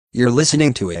You're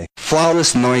listening to a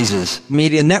Flawless Noises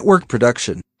Media Network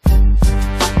production.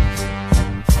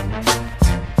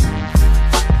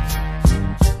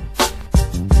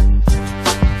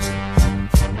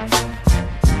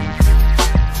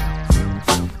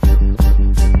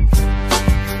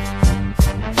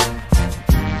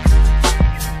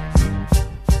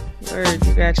 Word,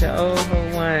 you got your old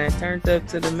hoe wine turned up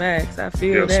to the max. I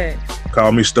feel that.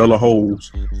 Call me Stella Holes.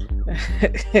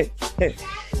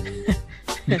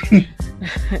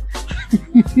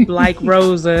 Like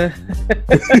Rosa.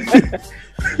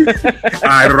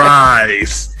 I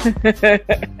rise.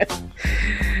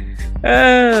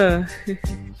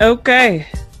 Okay.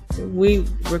 We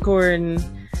recording.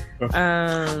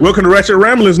 Welcome to Ratchet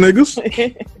Ramblings, niggas.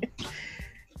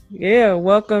 Yeah,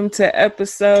 welcome to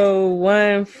episode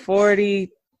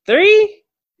 143.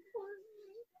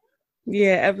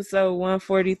 Yeah, episode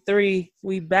 143.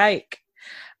 We back.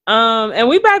 And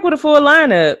we back with a full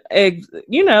lineup.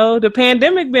 You know, the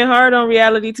pandemic been hard on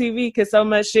reality TV because so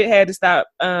much shit had to stop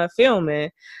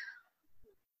filming.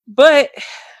 But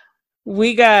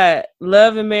we got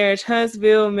Love and Marriage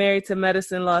Huntsville, Married to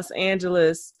Medicine Los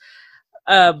Angeles.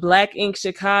 Black Ink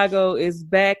Chicago is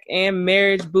back, and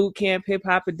Marriage Boot Camp Hip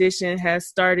Hop Edition has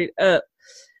started up.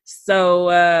 So,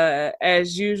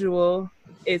 as usual,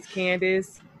 it's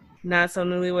Candace, Not So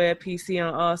Newlywed PC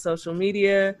on all social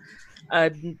media,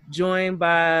 joined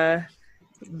by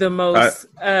the most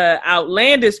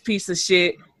outlandish piece of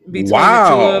shit between the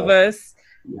two of us.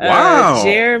 Wow.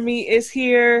 Jeremy is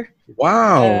here.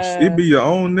 Wow. It be your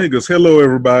own niggas. Hello,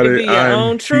 everybody. It be your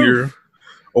own truth.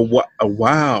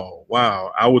 Wow.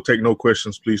 I will take no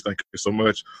questions, please. Thank you so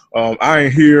much. I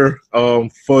am here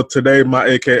for today. My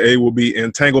AKA will be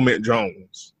Entanglement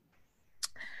Jones.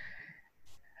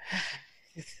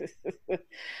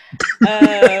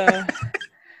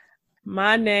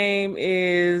 My name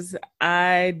is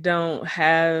I Don't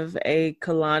Have a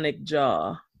Colonic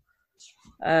Jaw.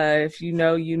 If you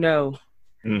know, you know.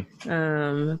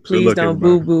 Please don't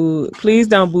boo boo. Please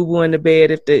don't boo boo in the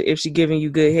bed if she giving you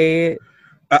good head.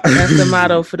 That's the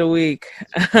motto for the week.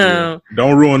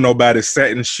 Don't ruin nobody's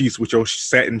satin sheets with your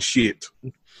satin shit.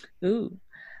 Ooh.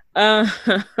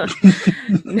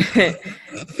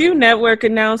 Few network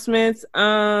announcements.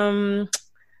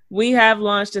 We have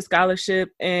launched a scholarship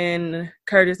in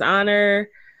Curtis Honor.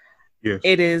 Yes.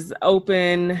 It is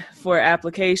open for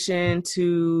application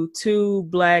to 2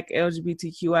 Black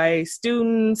LGBTQIA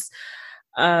students.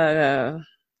 I'm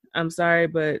sorry,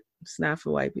 but it's not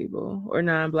for white people or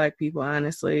non-Black people,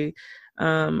 honestly.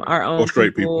 Our own or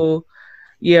straight people.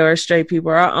 Yeah, or straight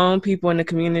people. Our own people in the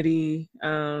community,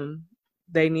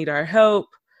 they need our help.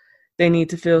 They need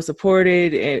to feel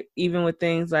supported, even with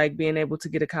things like being able to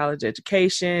get a college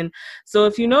education. So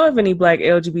if you know of any Black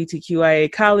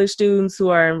LGBTQIA college students who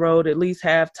are enrolled at least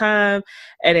half time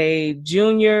at a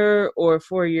junior or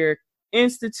 4-year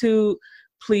institute,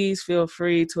 please feel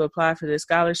free to apply for this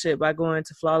scholarship by going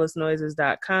to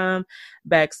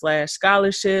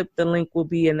flawlessnoises.com/scholarship. The link will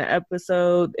be in the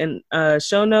episode and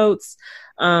show notes.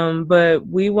 But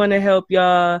we want to help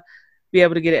y'all be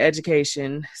able to get an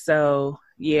education. So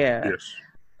yeah. Yes.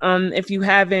 If you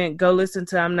haven't, go listen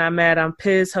to I'm Not Mad, I'm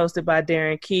Pissed, hosted by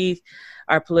Darren Keith,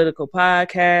 our political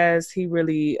podcast. He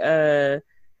really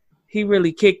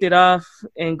kicked it off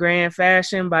in grand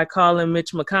fashion by calling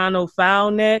Mitch McConnell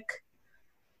foul neck.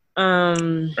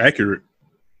 Accurate.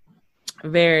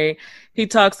 Very. He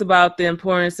talks about the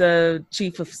importance of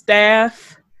chief of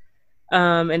staff,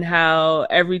 and how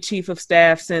every chief of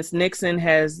staff since Nixon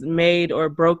has made or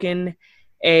broken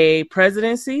a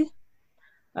presidency.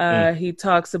 He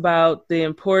talks about the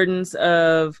importance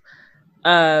of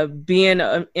being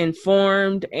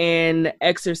informed and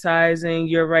exercising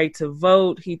your right to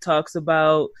vote. He talks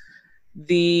about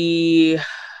the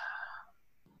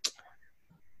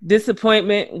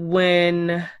disappointment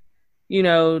when, you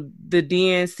know, the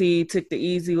DNC took the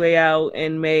easy way out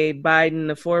and made Biden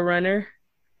the forerunner.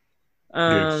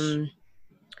 Yes.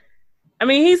 I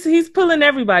mean, he's pulling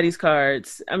everybody's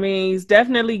cards. I mean, he's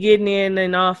definitely getting in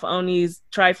and off on these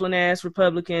trifling ass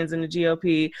Republicans in the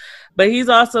GOP, but he's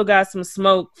also got some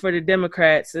smoke for the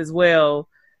Democrats as well.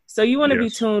 So you want to be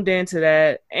tuned into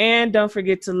that. And don't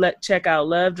forget to check out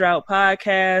Love Drought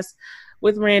Podcast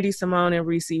with Randy Simone and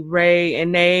Reese Ray.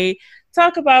 And they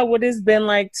talk about what it's been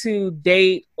like to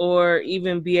date or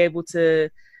even be able to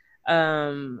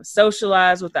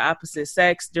socialize with the opposite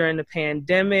sex during the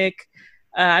pandemic.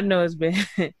 I know it's been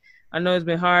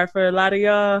hard for a lot of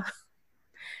y'all.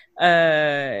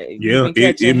 Y'all.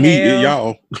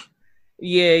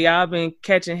 Yeah, y'all been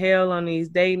catching hell on these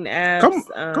dating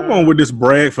apps. Come on with this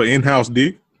brag for in-house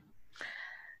dick.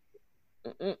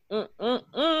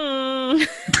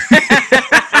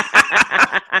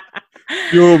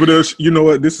 You over there? You know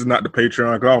what? This is not the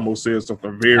Patreon. 'Cause I almost said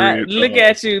something very. Look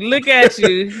at you! Look at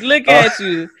you! Look at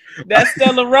you! That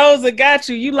Stella Rosa got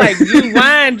you. You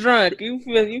wine drunk. You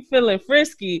feeling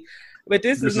frisky. But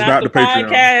this is not the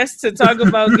podcast to talk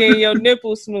about getting your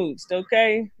nipples smooched.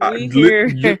 Okay, we here.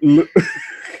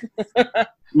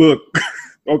 Look.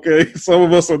 Okay, some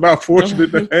of us are not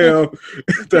fortunate to have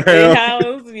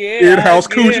in-house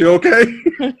coochie. Okay.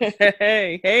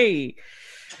 Hey.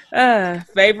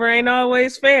 Favor ain't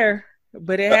always fair,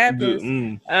 but it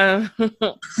happens.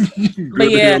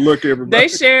 But yeah, look, everybody.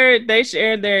 They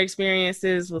shared their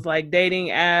experiences with like dating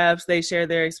apps. They shared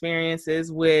their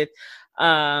experiences with,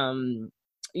 old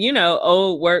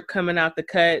work coming out the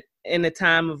cut in a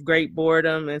time of great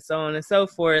boredom and so on and so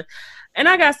forth. And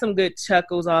I got some good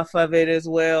chuckles off of it as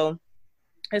well.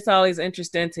 It's always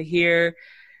interesting to hear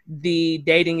the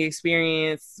dating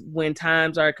experience when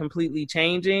times are completely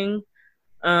changing.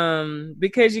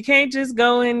 Because you can't just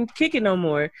go and kick it no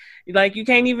more. Like you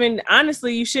can't even,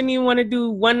 honestly, you shouldn't even want to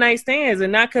do one night stands,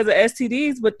 and not because of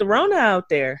STDs, but the Rona out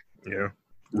there. Yeah.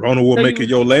 Rona will make it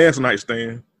your last night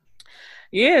stand.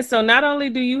 Yeah. So not only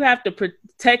do you have to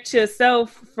protect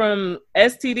yourself from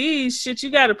STDs, shit, you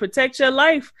got to protect your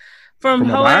life from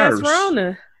whole ass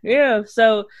Rona. Yeah.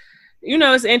 So,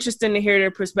 it's interesting to hear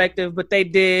their perspective, but they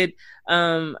did.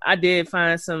 I did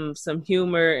find some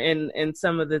humor in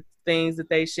some of the things that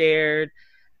they shared.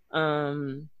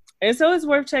 And so it's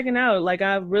worth checking out. Like,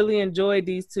 I really enjoyed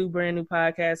these two brand new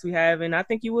podcasts we have, and I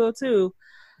think you will too.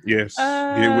 Yes.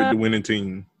 Get with the winning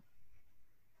team.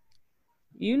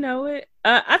 You know it.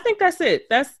 I think that's it.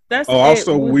 That's it.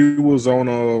 Also, we was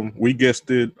on. We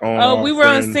guested on. Oh, we were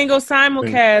on Single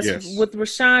Simulcast with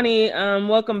Rashani.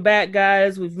 Welcome back,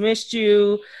 guys. We've missed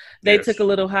you. They took a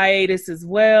little hiatus as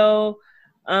well,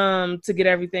 to get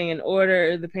everything in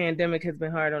order. The pandemic has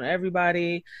been hard on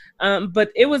everybody, but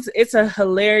it's a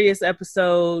hilarious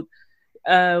episode.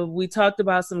 We talked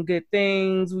about some good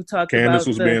things. We talked Candace about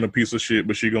was being a piece of shit,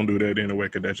 but she gonna do that anyway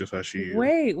because that's just how she is.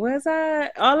 Wait, was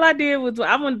I? All I did was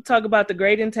I wanted to talk about the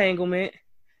great entanglement.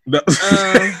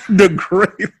 The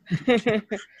great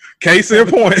case in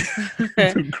point.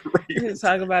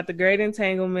 Talk about the great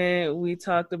entanglement. We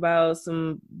talked about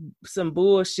some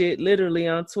bullshit literally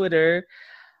on Twitter.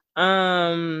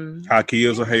 How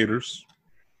kids are haters.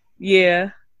 Yeah.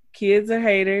 Kids are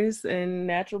haters and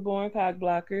natural born cock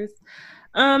blockers.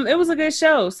 It was a good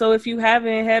show. So if you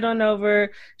haven't, head on over,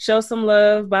 show some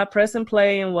love by pressing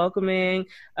play and welcoming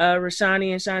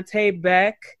Rashani and Shantae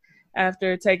back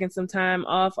after taking some time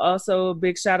off. Also, a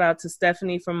big shout out to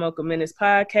Stephanie from Mocha Menace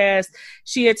Podcast.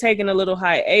 She had taken a little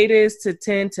hiatus to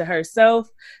tend to herself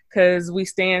because we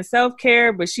stand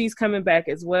self-care, but she's coming back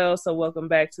as well. So welcome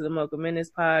back to the Mocha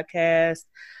Menace Podcast.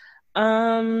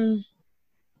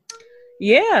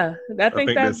 Yeah, I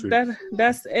think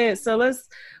that's it. So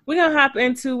we're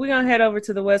gonna head over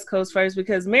to the West Coast first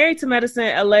because Married to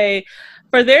Medicine LA,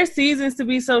 for their seasons to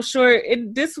be so short,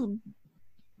 this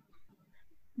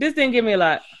didn't give me a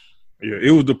lot. Yeah, it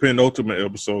was the penultimate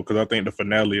episode because I think the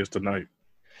finale is tonight.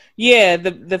 Yeah,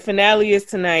 the finale is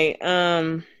tonight.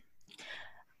 I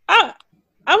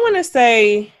want to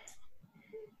say,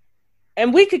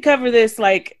 and we could cover this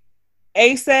like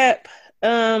ASAP.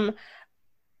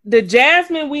 The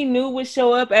Jasmine we knew would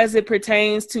show up as it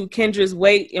pertains to Kendra's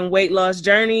weight and weight loss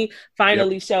journey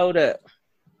finally showed up.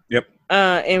 Yep.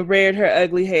 And reared her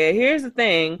ugly head. Here's the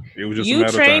thing. It was just you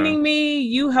training me,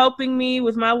 you helping me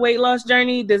with my weight loss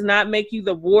journey does not make you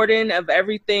the warden of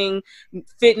everything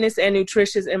fitness and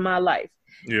nutritious in my life.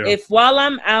 Yeah. If while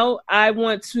I'm out, I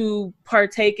want to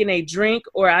partake in a drink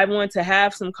or I want to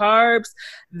have some carbs,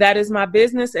 that is my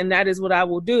business and that is what I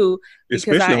will do because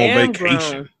especially I am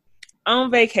vacation. Grown.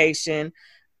 On vacation.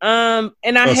 And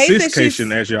I hate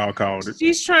that as y'all called it.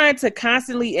 She's trying to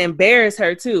constantly embarrass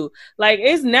her too. Like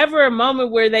it's never a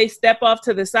moment where they step off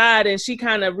to the side and she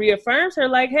kind of reaffirms her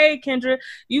like, hey, Kendra,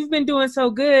 you've been doing so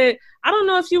good. I don't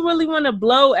know if you really want to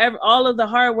blow all of the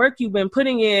hard work you've been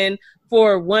putting in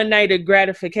for one night of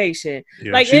gratification.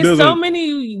 Yeah, like there's so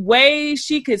many ways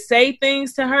she could say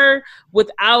things to her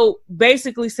without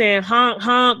basically saying, honk,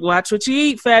 honk, watch what you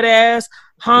eat, fat ass.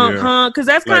 Honk, honk, because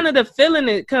that's kind of the feeling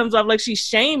that comes off like she's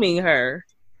shaming her.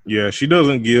 Yeah, she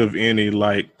doesn't give any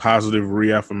like positive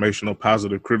reaffirmation or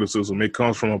positive criticism. It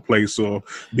comes from a place of,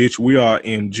 bitch, we are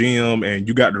in gym and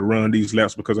you got to run these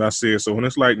laps because I said so. And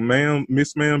it's like, ma'am,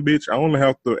 bitch, I only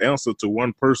have to answer to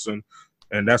one person,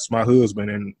 and that's my husband.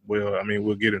 And well, I mean,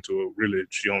 we'll get into it. Really,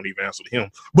 she don't even answer to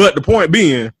him. But the point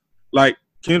being, like,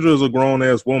 Kendra is a grown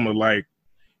ass woman, like.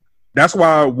 That's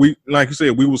why we, like you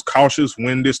said, we was cautious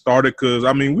when this started because,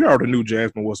 I mean, we already knew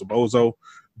Jasmine was a bozo,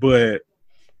 but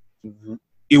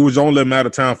it was only a matter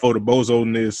of time for the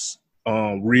bozo-ness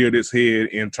reared its head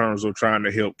in terms of trying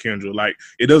to help Kendra. Like,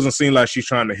 it doesn't seem like she's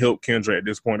trying to help Kendra at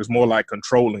this point. It's more like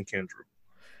controlling Kendra.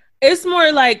 It's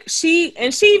more like she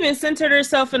even centered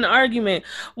herself in the argument.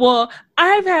 Well,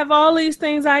 I have all these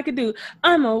things I could do.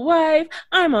 I'm a wife,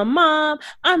 I'm a mom,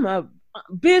 I'm a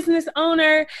business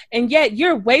owner, and yet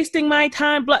you're wasting my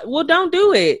time. Well, don't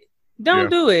do it.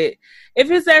 Don't do it. If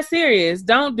it's that serious,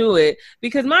 don't do it.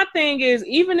 Because my thing is,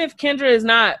 even if Kendra is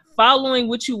not following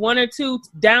what you want her to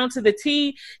down to the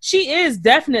T, she is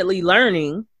definitely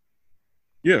learning.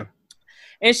 Yeah.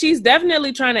 And she's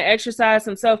definitely trying to exercise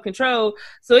some self-control.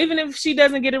 So even if she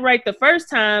doesn't get it right the first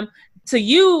time, to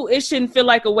you, it shouldn't feel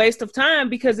like a waste of time,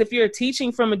 because if you're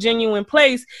teaching from a genuine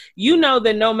place, you know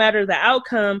that no matter the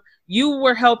outcome, you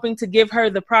were helping to give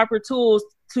her the proper tools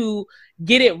to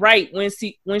get it right when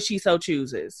she so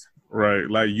chooses. Right.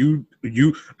 Like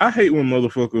I hate when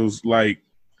motherfuckers like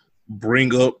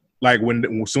bring up, like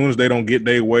as soon as they don't get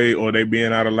their way or they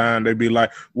being out of line, they be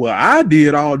like, well, I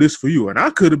did all this for you and I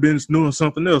could have been doing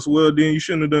something else. Well, then you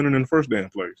shouldn't have done it in the first damn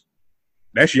place.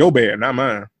 That's your bad, not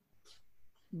mine.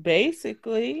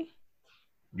 Basically.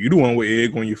 You the one with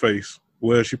egg on your face.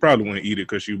 Well, she probably wouldn't eat it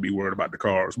because she'd be worried about the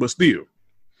carbs, but still.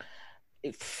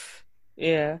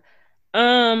 Yeah.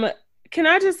 Can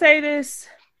I just say this?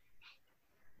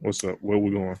 What's up? Where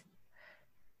we going?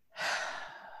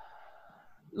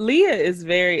 Leah is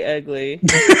very ugly. You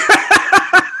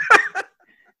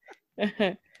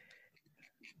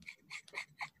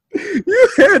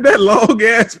had that long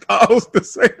ass pause to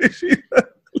say that she's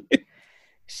ugly.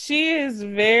 She is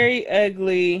very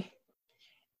ugly,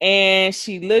 and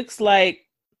she looks like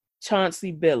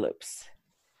Chauncey Billups.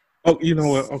 Oh, you know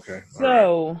what? Okay.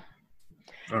 So,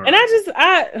 all right. And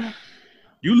I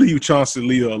you leave Chauncey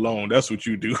Leah alone. That's what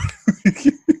you do.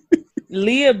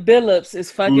 Leah Billups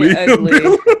is fucking Leah ugly.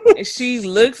 Billups. She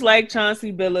looks like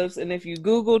Chauncey Billups, and if you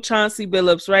Google Chauncey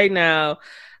Billups right now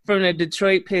from the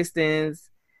Detroit Pistons,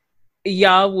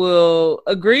 y'all will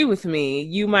agree with me.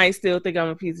 You might still think I'm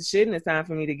a piece of shit and it's time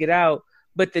for me to get out,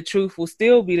 but the truth will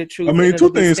still be the truth. I mean,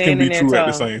 two things can be true at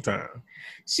the same time.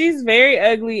 She's very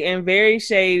ugly and very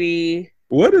shady.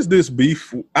 What is this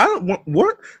beef?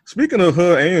 What? Speaking of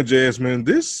her and Jasmine,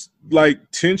 this like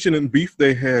tension and beef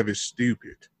they have is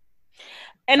stupid.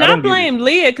 And I blame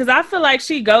Leah because I feel like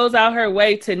she goes out her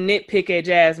way to nitpick at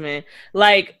Jasmine.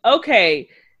 Like, okay,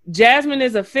 Jasmine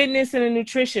is a fitness and a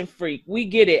nutrition freak. We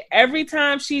get it. Every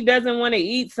time she doesn't want to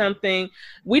eat something,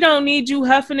 we don't need you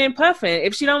huffing and puffing.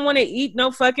 If she don't want to eat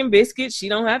no fucking biscuits, she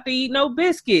don't have to eat no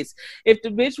biscuits. If the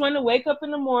bitch want to wake up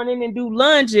in the morning and do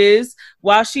lunges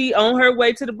while she on her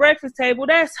way to the breakfast table,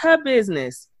 that's her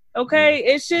business. Okay?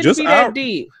 It shouldn't be that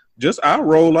deep. Just I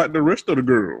roll like the rest of the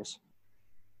girls.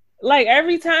 Like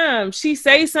every time she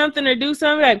say something or do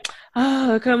something, like,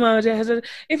 oh, come on, Jasmine.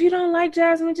 If you don't like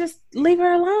Jasmine, just leave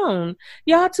her alone.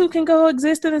 Y'all two can go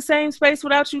exist in the same space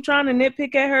without you trying to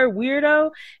nitpick at her,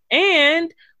 weirdo.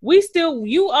 And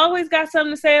you always got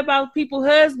something to say about people's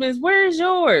husbands. Where's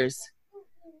yours?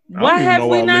 Why have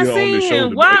we not seen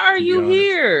him? Why are you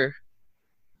here?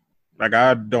 Like,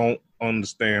 I don't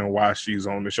understand why she's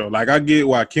on the show. Like, I get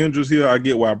why Kendra's here. I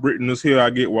get why Brittany's here.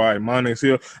 I get why Imani's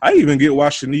here. I even get why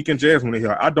Shanique and Jasmine are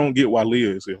here. I don't get why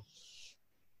Leah is here.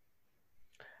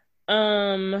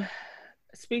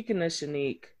 Speaking of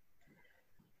Shanique,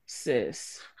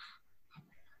 sis,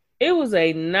 it was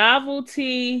a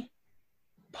novelty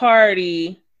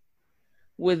party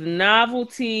with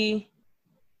novelty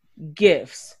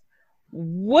gifts.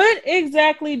 What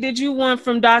exactly did you want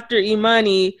from Dr.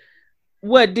 Imani?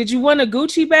 What, did you want a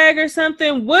Gucci bag or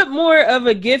something? What more of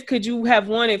a gift could you have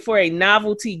wanted for a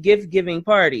novelty gift giving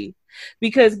party?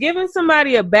 Because giving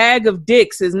somebody a bag of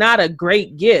dicks is not a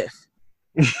great gift.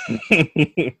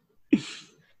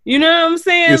 You know what I'm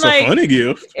saying? It's like, a funny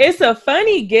gift. It's a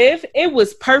funny gift. It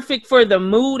was perfect for the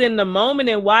mood and the moment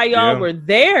and why y'all were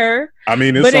there. I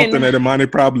mean, it's something that Imani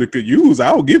probably could use.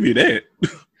 I'll give you that.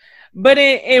 But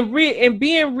in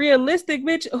being realistic,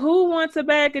 bitch, who wants a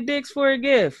bag of dicks for a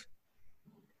gift?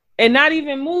 And not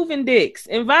even moving dicks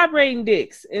and vibrating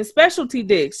dicks and specialty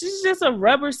dicks. It's just a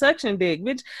rubber suction dick,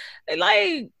 bitch.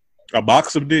 Like a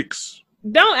box of dicks.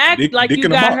 Don't act like you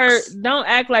got her. Don't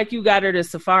act like you got her the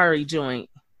safari joint.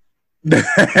 Like,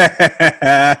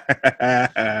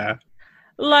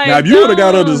 now, if you would have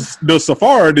got her the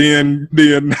safari,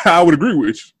 then I would agree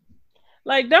with you.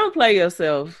 Like, don't play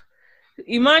yourself.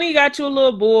 Imani got you a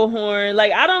little bullhorn.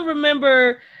 Like, I don't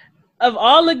remember. Of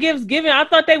all the gifts given, I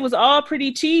thought they was all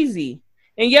pretty cheesy.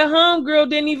 And your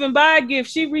homegirl didn't even buy a gift.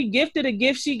 She re-gifted a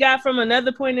gift she got from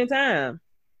another point in time.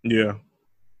 Yeah.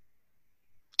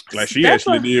 Like, she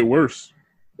actually did worse.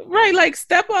 Right, like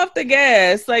step off the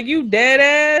gas. Like you dead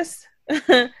ass.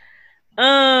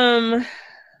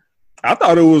 I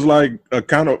thought it was like I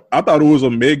thought it was a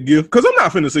Meg gift because I'm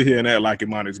not finna sit here and act like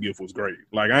Imani's gift was great.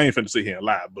 Like I ain't finna sit here and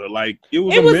lie, but like it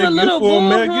was a Meg little gift for a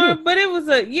Meg bullhorn, gift. but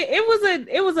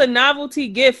it was a novelty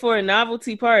gift for a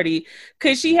novelty party.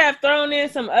 Could she have thrown in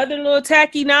some other little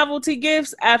tacky novelty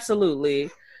gifts? Absolutely.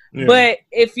 Yeah. But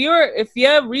if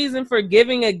your reason for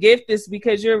giving a gift is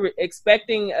because you're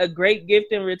expecting a great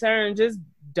gift in return, just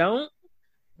don't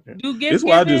do gift. That's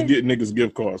why I just get niggas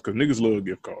gift cards because niggas love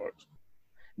gift cards.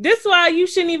 This is why you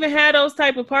shouldn't even have those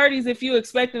type of parties if you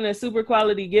expecting a super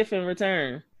quality gift in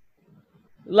return.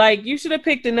 Like you should have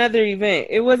picked another event.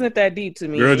 It wasn't that deep to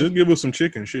me. Girl, just give us some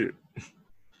chicken shit.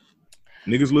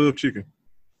 Niggas love chicken.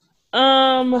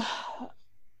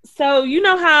 So you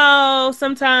know how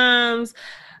sometimes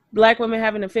Black women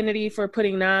have an affinity for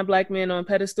putting non-Black men on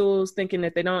pedestals, thinking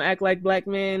that they don't act like Black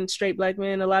men, straight Black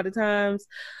men a lot of times.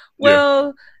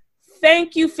 Well,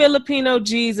 Thank you, Filipino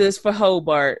Jesus, for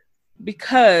Hobart.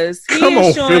 Because he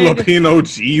is showing Filipino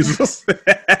Jesus. He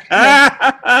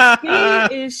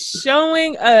is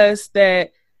showing us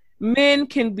that men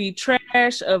can be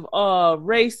trash of all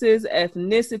races,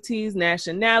 ethnicities,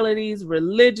 nationalities,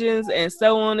 religions, and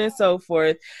so on and so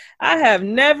forth. I have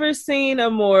never seen a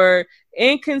more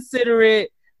inconsiderate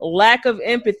lack of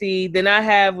empathy than I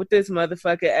have with this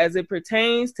motherfucker as it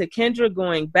pertains to Kendra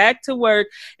going back to work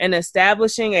and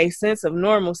establishing a sense of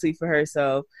normalcy for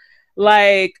herself.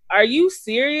 Like, are you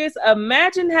serious?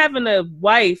 Imagine having a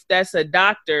wife that's a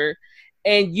doctor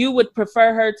and you would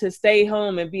prefer her to stay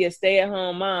home and be a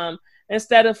stay-at-home mom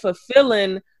instead of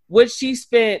fulfilling what she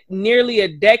spent nearly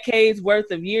a decade's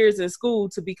worth of years in school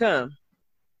to become.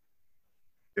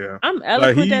 Yeah, I'm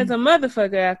eloquent as a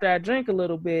motherfucker after I drink a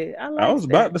little bit. I was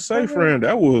about to say, friend,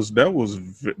 that was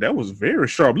very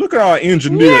sharp. Look at our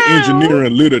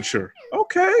engineering literature.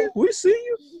 Okay, we see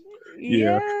you.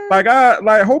 Yeah. Like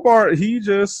Hobart, he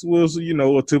just was,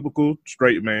 a typical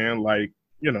straight man. Like,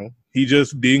 he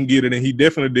just didn't get it, and he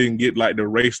definitely didn't get like the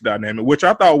race dynamic, which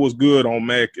I thought was good on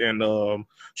Mac and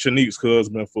Shanique's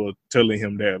husband for telling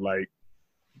him that. Like,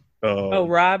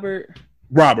 Robert.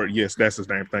 Robert, yes, that's his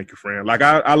name. Thank you, friend. Like,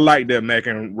 I like that Mac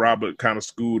and Robert kind of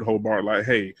schooled Hobart. Like,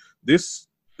 hey, this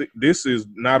is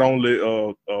not only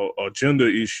a gender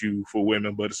issue for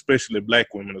women, but especially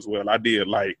Black women as well. I did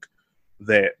like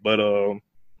that, but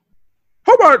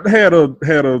Hobart had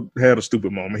a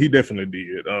stupid moment. He definitely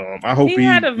did. I hope he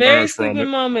had a very stupid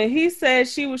moment. He said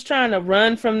she was trying to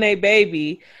run from their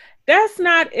baby. That's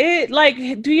not it.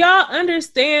 Like, do y'all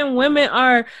understand women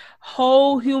are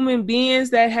whole human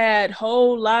beings that had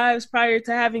whole lives prior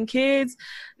to having kids?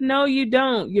 No, you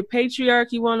don't. Your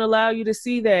patriarchy won't allow you to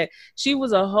see that. She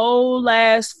was a whole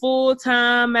ass,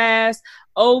 full-time ass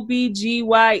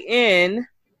OBGYN.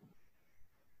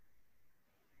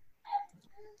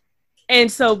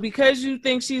 And so because you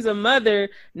think she's a mother,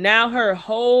 now her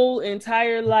whole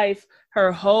entire life,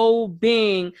 her whole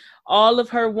being, all of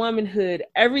her womanhood,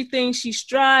 everything she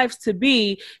strives to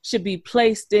be should be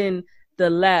placed in the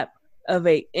lap of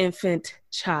an infant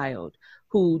child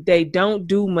who they don't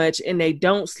do much and they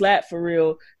don't slap for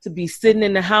real, to be sitting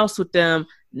in the house with them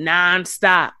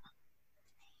nonstop.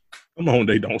 Come on,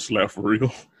 they don't slap for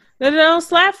real. They don't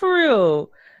slap for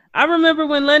real. I remember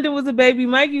when London was a baby,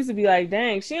 Mike used to be like,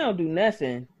 dang, she don't do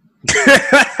nothing.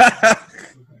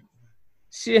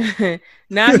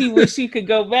 Now he wish he could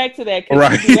go back to that, because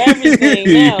right. He do everything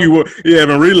now. He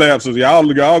having relapses.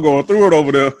 Y'all going through it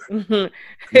over there.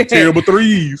 Terrible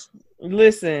threes.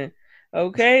 Listen,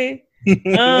 okay.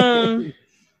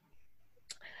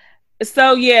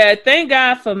 So yeah, thank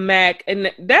God for Mac.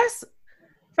 And that's,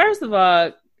 first of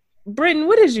all, Britton,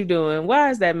 what is you doing? Why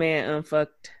is that man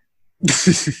unfucked?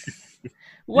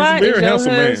 Why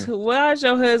is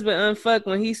your husband unfucked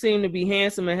when he seemed to be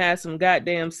handsome and has some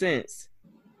goddamn sense?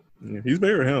 Yeah, he's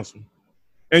very handsome.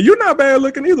 And you're not bad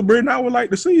looking either, Britton. I would like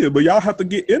to see it, but y'all have to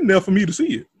get in there for me to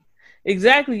see it.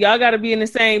 Exactly. Y'all got to be in the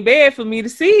same bed for me to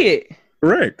see it.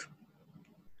 Correct.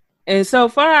 And so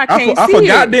far, I can't see it. I for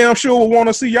goddamn sure would want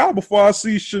to see y'all before I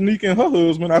see Shanique and her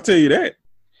husband. I'll tell you that.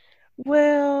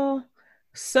 Well,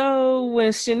 so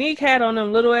when Shanique had on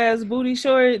them little ass booty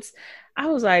shorts, I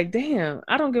was like, damn,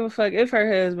 I don't give a fuck if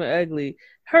her husband ugly.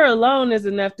 Her alone is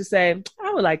enough to say,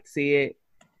 I would like to see it.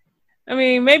 I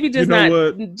mean, maybe just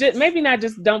maybe not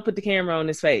just don't put the camera on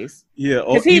his face. Yeah.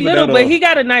 Because he little, but he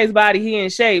got a nice body. He in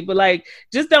shape, but like,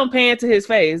 just don't pan to his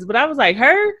face. But I was like,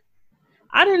 her?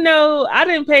 I didn't know. I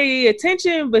didn't pay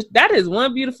attention, but that is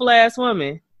one beautiful ass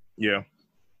woman. Yeah.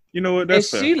 You know what?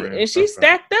 That's and she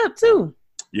stacked up too.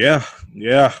 Yeah.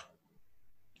 Yeah.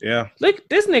 Yeah. Look,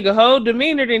 this nigga whole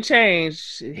demeanor didn't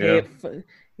change. Yeah.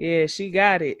 Yeah, she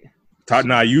got it.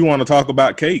 Now you want to talk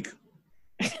about cake?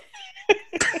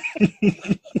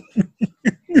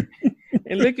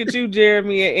 And look at you,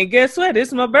 Jeremy. And guess what?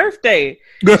 It's my birthday.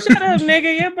 Shut up,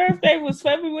 nigga. Your birthday was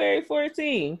February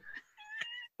 14th.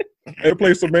 Hey,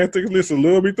 play semantics. Listen,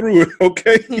 love me through it,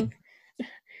 okay?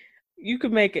 You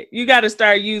could make it. You got to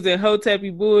start using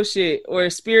hotepi bullshit or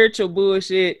spiritual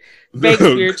bullshit, fake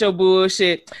spiritual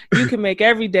bullshit. You can make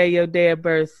every day your day of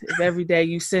birth if every day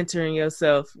you centering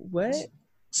yourself. What?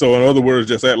 So in other words,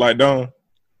 just act like Dawn.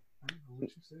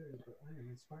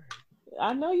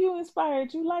 I know you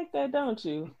inspired. You like that, don't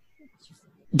you?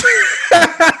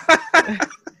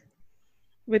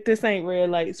 But this ain't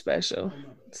red light special.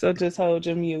 So just hold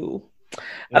your mule.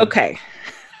 Okay.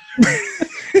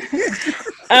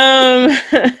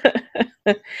 I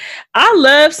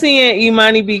love seeing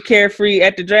Imani be carefree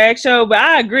at the drag show, but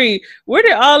I agree. Where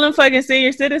did all them fucking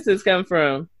senior citizens come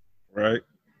from? Right.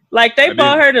 Like they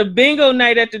bought her to bingo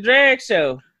night at the drag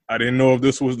show. I didn't know if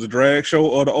this was the drag show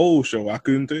or the old show. I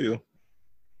couldn't tell.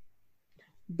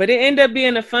 But it ended up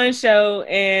being a fun show,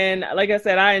 and like I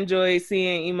said, I enjoyed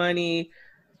seeing Imani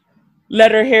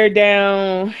let her hair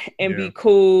down and be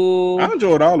cool. I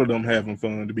enjoyed all of them having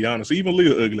fun, to be honest. Even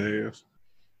Leah ugly ass.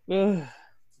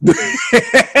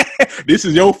 This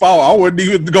is your fault. I wouldn't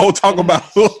even go talk about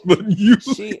her, but you.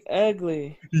 She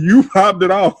ugly. You popped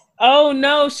it off. Oh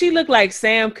no, she looked like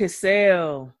Sam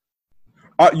Cassell.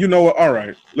 You know what? All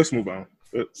right, let's move on.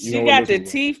 She got the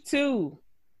teeth too.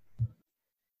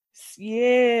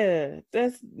 Yeah,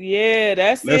 that's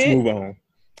Let's move on.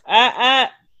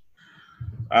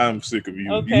 I'm sick of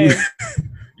you. Okay.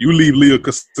 You leave Leah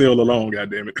Cassell alone,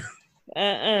 goddammit.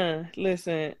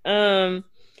 Listen.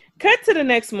 Cut to the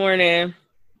next morning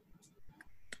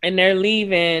and they're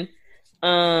leaving.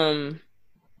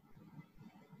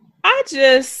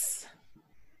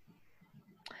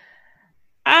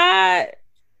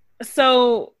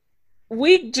 So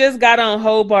we just got on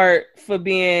Hobart for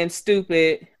being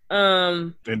stupid.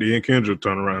 And then Kendra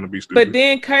turn around and be stupid. But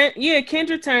then,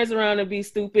 Kendra turns around and be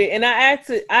stupid. And I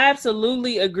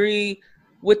absolutely agree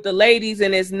with the ladies.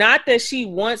 And it's not that she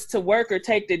wants to work or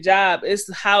take the job.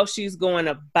 It's how she's going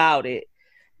about it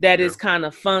that is kind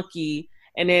of funky.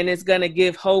 And then it's going to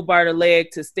give Hobart a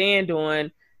leg to stand on.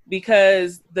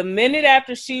 Because the minute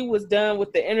after she was done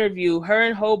with the interview, her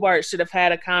and Hobart should have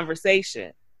had a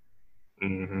conversation.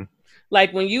 Mm-hmm.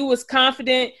 Like when you was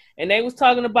confident and they was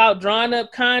talking about drawing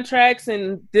up contracts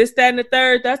and this, that, and the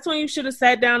third, that's when you should have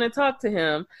sat down and talked to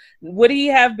him. Would he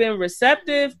have been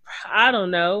receptive? I don't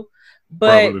know.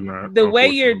 But the way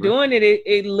you're doing it,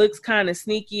 it looks kind of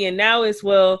sneaky. And now it's,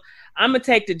 well, I'm going to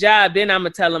take the job, then I'm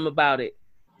going to tell him about it.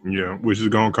 Yeah, which is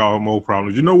going to cause more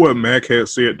problems. You know what Mac had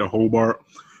said to Hobart?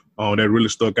 That really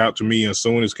stuck out to me. And as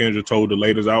soon as Kendra told the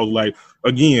ladies, I was like,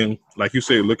 again, like you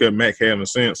said, look at Mac having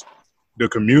sense. The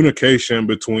communication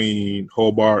between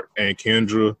Hobart and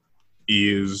Kendra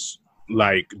is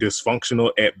like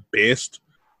dysfunctional at best,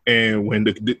 and when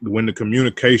the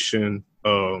communication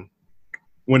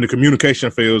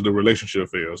fails, the relationship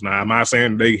fails. Now, am I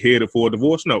saying they headed for a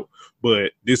divorce? No,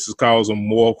 but this is causing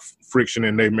more friction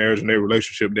in their marriage and their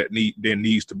relationship that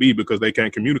needs to be because they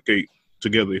can't communicate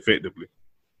together effectively.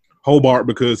 Hobart,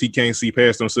 because he can't see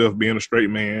past himself being a straight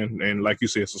man and, like you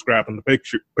said, subscribing to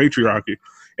patriarchy.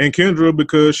 And Kendra,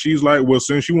 because she's like, well,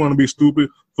 since you want to be stupid,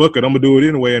 fuck it, I'm going to do it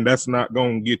anyway. And that's not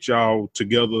going to get y'all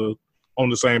together on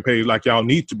the same page like y'all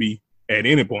need to be at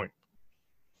any point.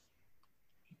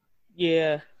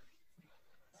 Yeah.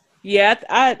 Yeah,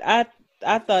 I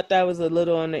thought that was a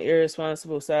little on the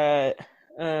irresponsible side.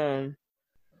 Yeah.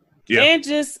 And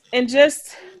just,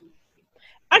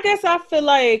 I guess I feel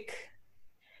like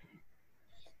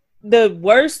the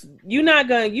worst, you're not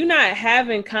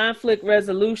having conflict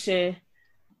resolution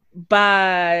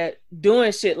by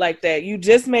doing shit like that. You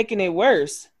just making it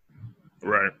worse.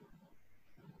 Right.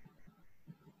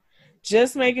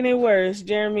 Just making it worse.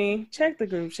 Jeremy, check the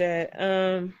group chat.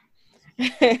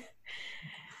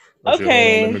 Okay. Let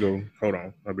me go. Hold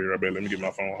on. I'll be right back. Let me get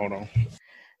my phone. Hold on.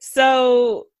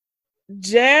 So,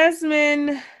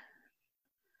 Jasmine,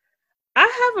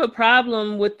 I have a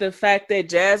problem with the fact that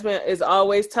Jasmine is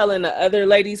always telling the other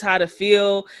ladies how to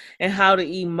feel and how to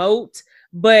emote.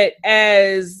 But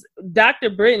as Dr.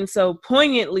 Britton so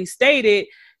poignantly stated,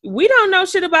 we don't know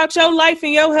shit about your life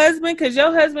and your husband because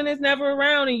your husband is never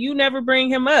around and you never bring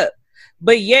him up.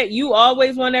 But yet you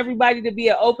always want everybody to be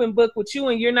an open book with you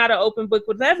and you're not an open book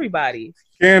with everybody.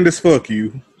 Candace, fuck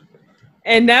you.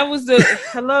 And that was the...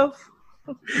 Hello?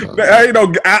 I ain't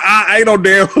no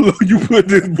damn you put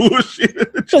this bullshit in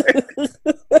the chat.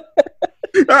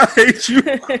 I hate you.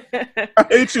 I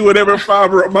hate you with every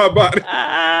fiber of my body.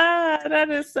 That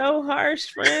is so harsh,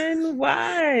 friend.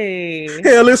 Why?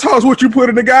 Hell, it's harsh what you put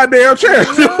in the goddamn chair.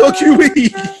 Fuck you mean?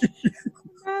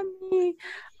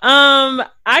 So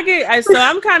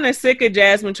I'm kind of sick of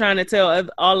Jasmine trying to tell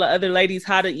all the other ladies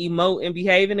how to emote and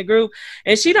behave in the group,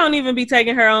 and she don't even be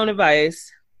taking her own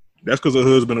advice. That's because her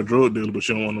husband a drug dealer, but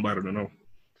she don't want nobody to know.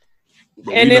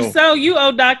 But and if so, you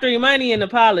owe Dr. Imani an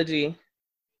apology.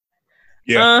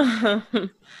 Yeah.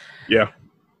 Yeah.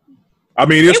 I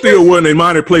mean, it still wasn't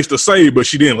Imani's place to say, but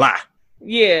she didn't lie.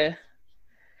 Yeah.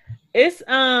 It's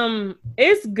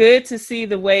good to see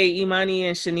the way Imani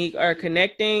and Shanique are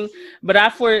connecting, but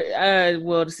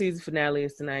the season finale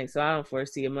is tonight, so I don't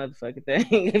foresee a motherfucking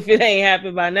thing if it ain't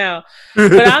happened by now.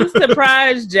 But I'm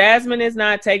surprised Jasmine is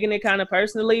not taking it kind of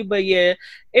personally. But yeah,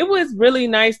 it was really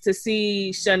nice to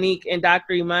see Shanique and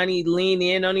Dr. Imani lean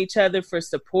in on each other for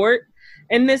support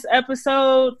in this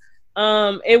episode.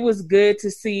 It was good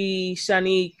to see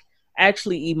Shanique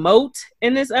actually emote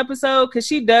in this episode because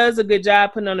she does a good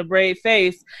job putting on a brave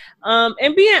face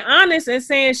and being honest and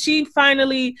saying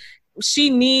she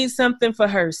needs something for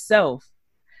herself.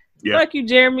 Yeah. Fuck you,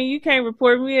 Jeremy. You can't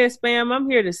report me as spam. I'm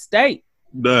here to stay.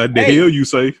 The hell you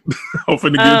say? I'm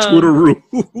finna get Twitter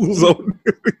rules on.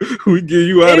 We get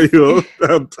you out of here.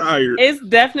 I'm tired. It's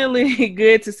definitely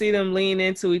good to see them lean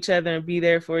into each other and be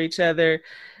there for each other.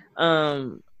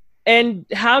 And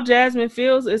how Jasmine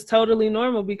feels is totally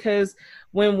normal because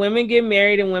when women get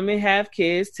married and women have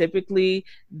kids, typically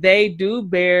they do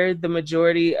bear the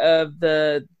majority of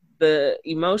the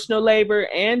emotional labor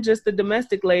and just the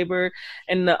domestic labor,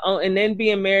 and then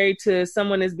being married to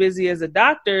someone as busy as a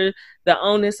doctor, the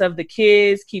onus of the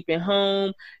kids, keeping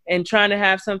home and trying to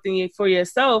have something for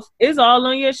yourself is all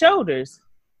on your shoulders.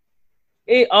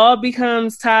 It all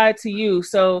becomes tied to you.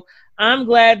 So I'm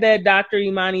glad that Dr.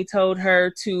 Imani told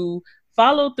her to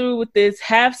follow through with this,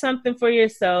 have something for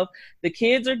yourself. The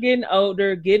kids are getting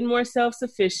older, getting more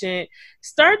self-sufficient.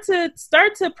 Start to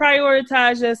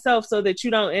prioritize yourself so that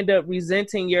you don't end up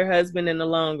resenting your husband in the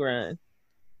long run.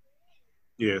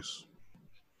 Yes.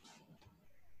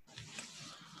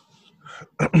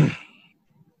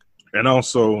 And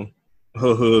also,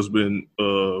 her husband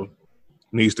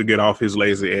needs to get off his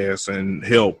lazy ass and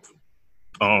help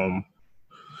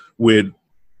with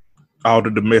all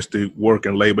the domestic work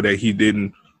and labor that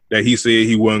he said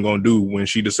he wasn't going to do when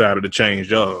she decided to change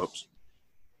jobs.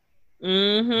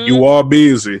 Mm-hmm. You are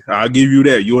busy. I'll give you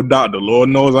that. You're a doctor. Lord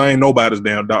knows I ain't nobody's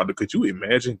damn doctor. Could you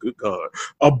imagine? Good God.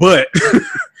 But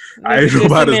I ain't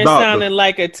nobody's doctor. Sounding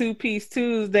like a two-piece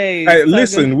Tuesday. Hey,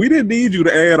 listen, we didn't need you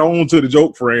to add on to the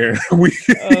joke, friend.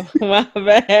 My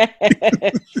bad.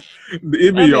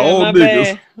 It be your own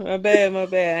niggas. My bad.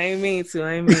 I ain't mean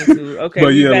to. Okay.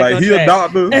 But yeah, like he a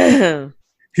doctor.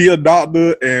 He a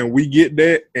doctor, and we get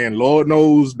that, and Lord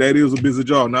knows that is a busy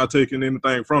job, not taking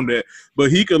anything from that. But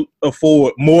he could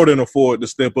more than afford to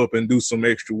step up and do some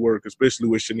extra work, especially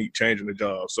with Shanique changing the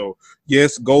job. So,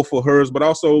 yes, go for hers, but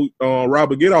also,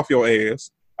 Robert, get off your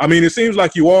ass. I mean, it seems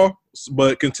like you are,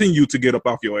 but continue to get up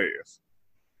off your ass.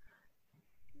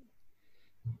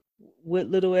 What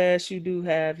little ass you do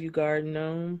have, you garden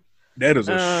gnome? That is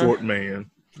a short man.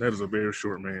 That is a very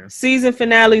short man. Season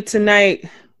finale tonight.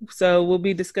 So we'll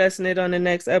be discussing it on the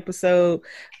next episode.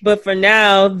 But for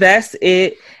now, that's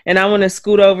it. And I want to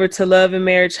scoot over to Love and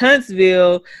Marriage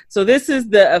Huntsville. So this is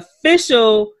the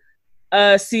official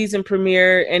season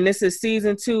premiere. And this is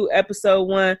season 2, episode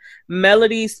 1,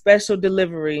 Melody's Special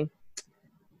Delivery.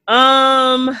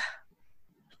 First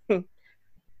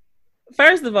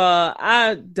of all,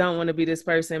 I don't want to be this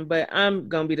person, but I'm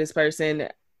going to be this person.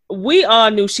 We all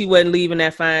knew she wasn't leaving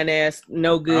that fine ass,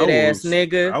 no good ass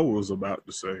nigga. I was about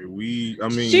to say,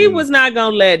 she was not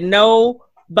going to let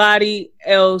nobody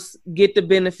else get the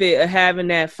benefit of having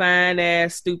that fine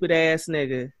ass, stupid ass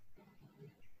nigga.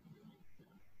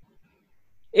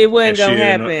 It wasn't going to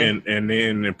happen. And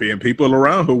then people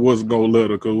around her wasn't going to let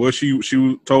her. Because what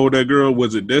she told that girl,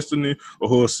 was it Destiny or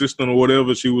her assistant or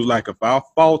whatever? She was like, if I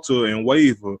falter and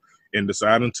waver and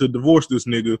deciding to divorce this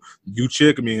nigga, you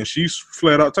check me. And she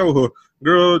flat out told her,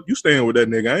 girl, you staying with that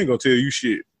nigga. I ain't gonna tell you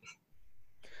shit.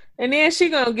 And then she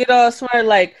gonna get all smart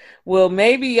like, well,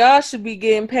 maybe y'all should be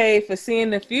getting paid for seeing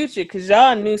the future because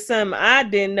y'all knew something I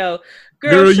didn't know.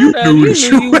 Girl, shut up. You knew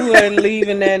you wasn't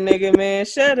leaving that nigga, man.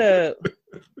 Shut up.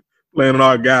 Playing on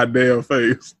our goddamn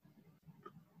face.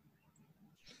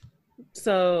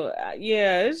 So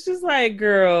yeah, it's just like,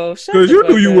 girl, shut up. Because you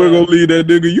knew you weren't gonna leave that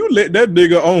nigga. You let that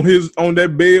nigga on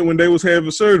that bed when they was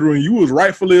having surgery, and you was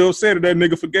rightfully upset at that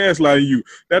nigga for gaslighting you.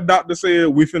 That doctor said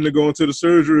we finna go into the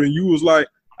surgery, and you was like,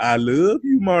 I love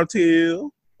you,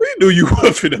 Martell. We knew you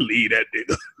were finna leave that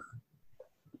nigga.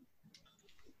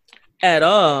 At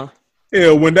all.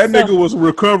 Yeah, when that nigga was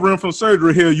recovering from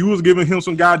surgery here, you was giving him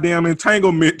some goddamn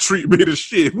entanglement treatment and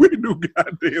shit. We knew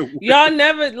goddamn well. Y'all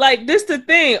never, like, this the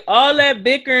thing. All that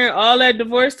bickering, all that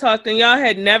divorce talking,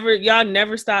 y'all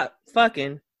never stopped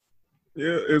fucking.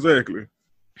 Yeah, exactly.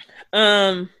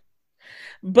 But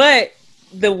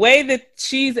the way that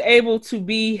she's able to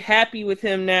be happy with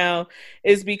him now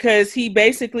is because he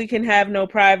basically can have no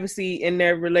privacy in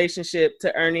their relationship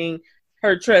to earning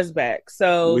her trust back.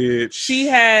 So she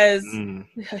has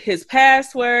his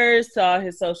passwords to all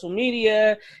his social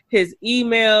media, his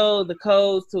email, the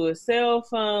codes to his cell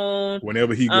phone.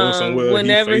 Whenever he goes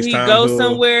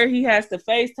somewhere, he has to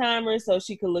FaceTime her so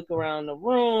she can look around the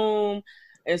room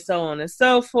and so on and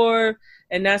so forth.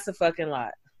 And that's a fucking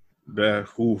lot.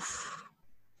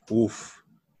 Oof.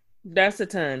 That's a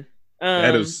ton.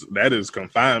 That is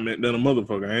confinement than a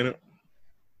motherfucker, ain't it?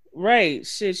 Right.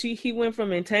 Shit. He went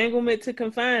from entanglement to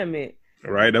confinement.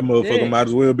 Right. That motherfucker might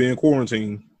as well be in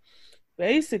quarantine.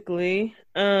 Basically.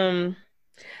 So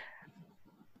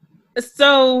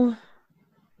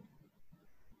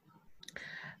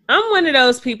I'm one of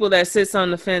those people that sits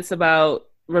on the fence about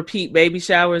repeat baby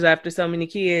showers after so many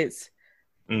kids.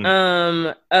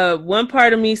 One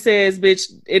part of me says,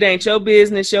 bitch, it ain't your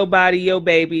business, your body, your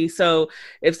baby. So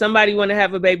if somebody want to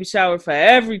have a baby shower for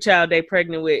every child they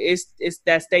pregnant with,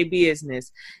 that's their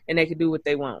business and they can do what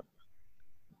they want.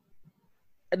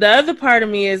 The other part of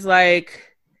me is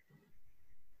like,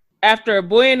 after a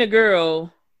boy and a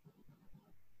girl,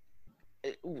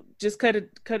 just cut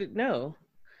it. No,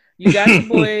 you got your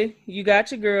boy, you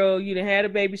got your girl, you done had a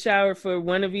baby shower for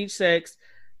one of each sex.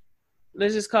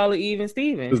 Let's just call it even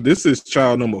Steven. This is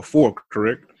child number 4,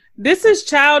 correct? This is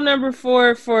child number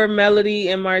 4 for Melody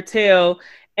and Martell.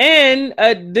 And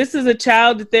this is a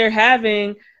child that they're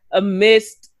having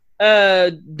amidst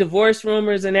divorce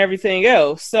rumors and everything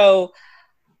else. So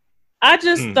I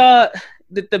just thought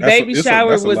that the baby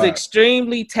shower was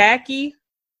extremely tacky.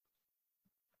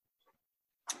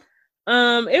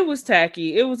 It was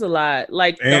tacky. It was a lot.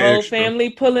 Like the whole family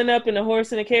pulling up in a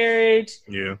horse and a carriage.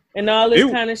 Yeah. And all this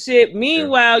kind of shit.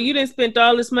 Meanwhile, you didn't spend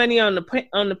all this money on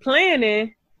the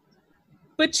planning,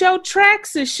 but your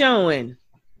tracks is showing.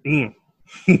 I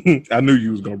knew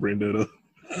you was gonna bring that up.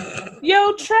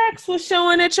 Your tracks was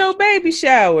showing at your baby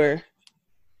shower.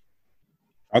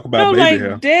 Talk about baby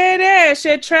hair. Dead ass.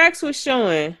 Your tracks was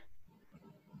showing.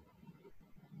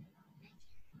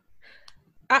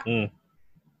 I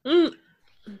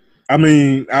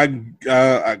mean,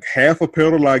 I half a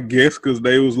pedal, I guess, because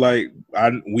they was like,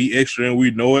 we extra and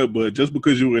we know it, but just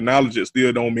because you acknowledge it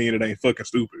still don't mean it ain't fucking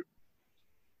stupid.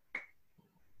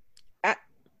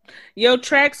 Your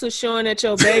tracks was showing at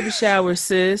your baby shower,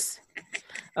 sis.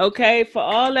 Okay, for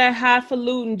all that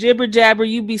highfalutin jibber jabber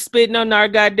you be spitting on our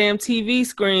goddamn TV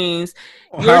screens,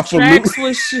 your tracks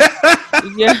was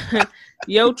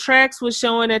your tracks was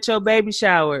showing at your baby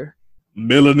shower.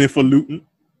 Melanie falutin.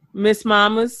 Miss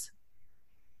Mamas,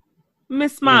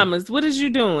 what is you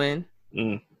doing?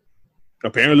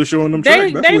 Apparently showing them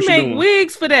tracks. They make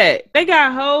wigs for that. They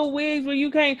got whole wigs where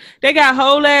you can't. They got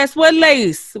whole ass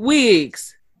lace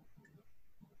wigs.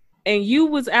 And you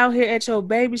was out here at your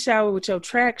baby shower with your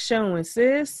track showing,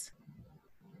 sis.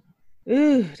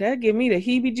 Ooh, that give me the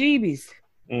heebie-jeebies.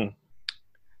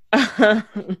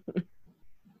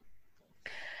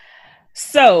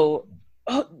 So,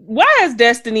 why is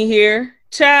Destiny here?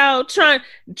 Child, trying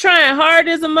hard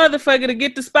as a motherfucker to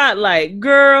get the spotlight.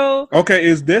 Girl. Okay,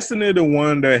 is Destiny the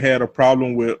one that had a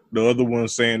problem with the other one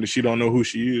saying that she don't know who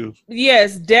she is?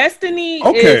 Yes, Destiny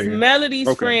is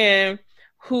Melody's friend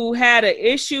who had an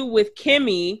issue with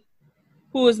Kimmy,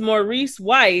 who is Maurice's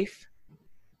wife,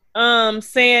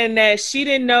 saying that she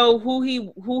didn't know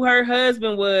who her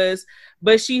husband was,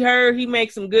 but she heard he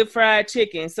makes some good fried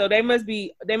chicken. So they must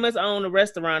own a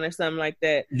restaurant or something like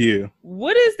that. Yeah.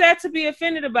 What is that to be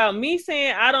offended about? Me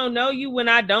saying I don't know you when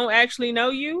I don't actually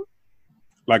know you?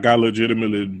 Like, I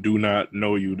legitimately do not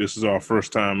know you. This is our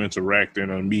first time interacting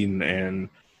and meeting, and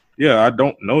yeah, I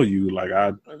don't know you. Like,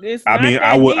 I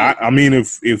mean,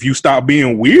 if you stop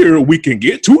being weird, we can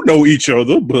get to know each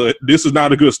other, but this is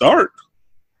not a good start.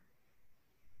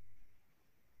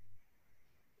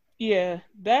 Yeah,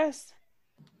 that's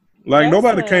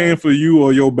nobody came for you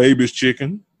or your baby's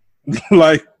chicken.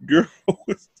 Like, girl.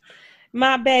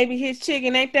 My baby, his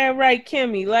chicken, ain't that right,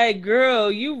 Kimmy? Like,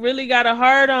 girl, you really got a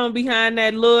hard on behind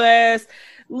that little ass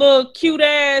little cute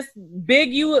ass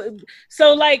big you.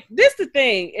 So like this the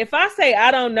thing. If I say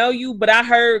I don't know you, but I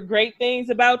heard great things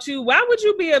about you, why would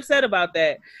you be upset about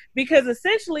that? Because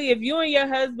essentially, if you and your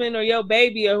husband or your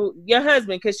baby or your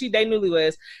husband, because they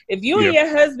newlyweds, if you and your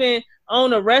husband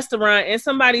own a restaurant and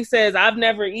somebody says I've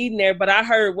never eaten there, but I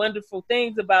heard wonderful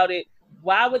things about it,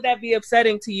 why would that be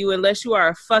upsetting to you unless you are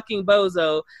a fucking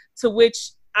bozo? To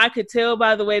which I could tell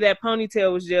by the way that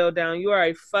ponytail was gelled down, you are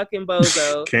a fucking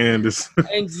bozo. Candace.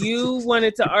 And you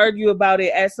wanted to argue about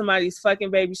it at somebody's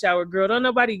fucking baby shower. Girl, don't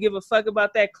nobody give a fuck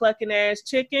about that clucking ass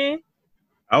chicken.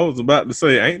 I was about to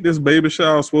say, ain't this baby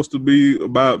shower supposed to be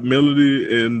about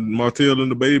Melody and Martell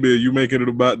and the baby? Are you making it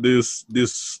about this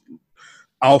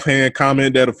offhand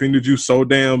comment that offended you so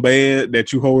damn bad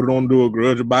that you hold on to a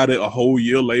grudge about it a whole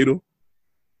year later?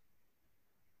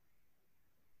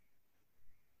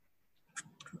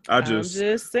 I'm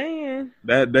just saying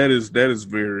that is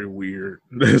very weird.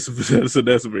 That's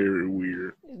very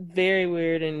weird. Very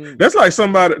weird, and that's like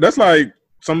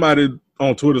somebody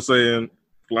on Twitter saying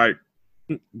like,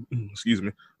 excuse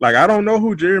me, like I don't know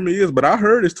who Jeremy is, but I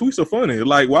heard his tweets are funny.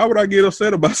 Like, why would I get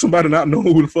upset about somebody not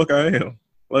knowing who the fuck I am?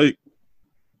 Like,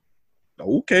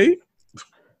 okay,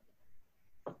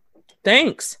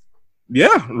 thanks.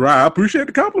 Yeah, right. I appreciate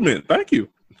the compliment. Thank you.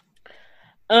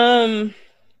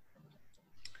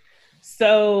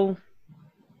 So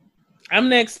I'm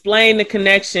gonna explain the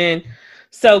connection.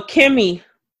 So Kimmy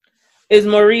is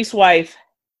Maurice's wife.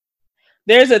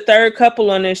 There's a third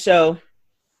couple on this show,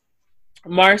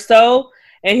 Marceau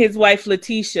and his wife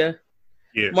Letitia.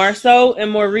 Yes. Marceau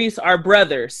and Maurice are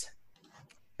brothers.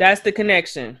 That's the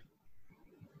connection.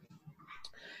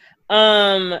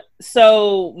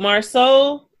 So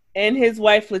Marceau and his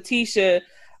wife Letitia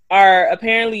are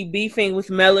apparently beefing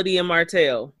with Melody and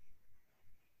Martell.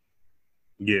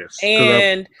 Yes,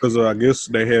 and because I guess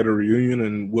they had a reunion,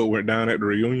 and what went down at the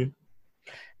reunion.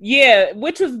 Yeah,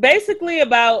 which was basically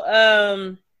about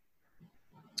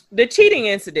the cheating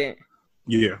incident.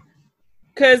 Yeah,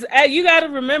 because you got to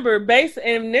remember,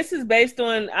 and this is based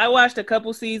on, I watched a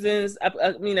couple seasons.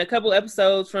 a couple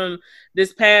episodes from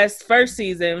this past first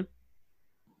season.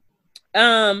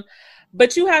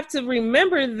 But you have to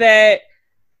remember that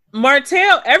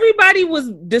Martell, everybody was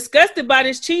disgusted by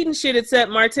this cheating shit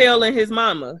except Martell and his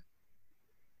mama.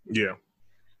 Yeah.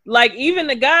 Like, even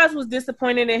the guys was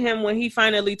disappointed in him when he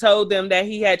finally told them that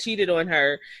he had cheated on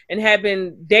her and had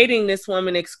been dating this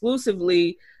woman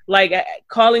exclusively, like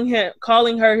calling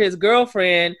her his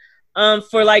girlfriend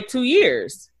for like 2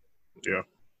 years. Yeah.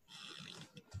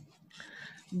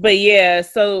 But yeah,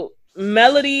 so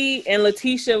Melody and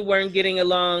Letitia weren't getting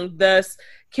along, thus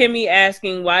Kimmy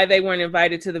asking why they weren't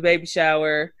invited to the baby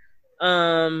shower.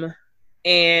 And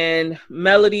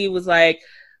Melody was like,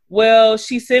 well,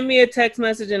 she sent me a text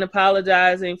message and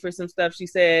apologizing for some stuff she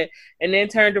said, and then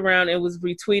turned around and was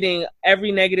retweeting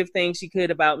every negative thing she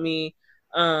could about me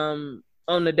on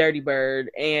the Dirty Bird.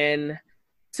 And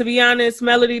to be honest,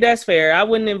 Melody, that's fair. I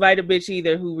wouldn't invite a bitch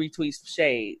either who retweets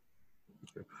shade.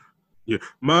 Yeah.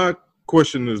 My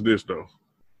question is this, though.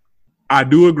 I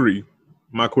do agree.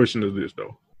 My question is this,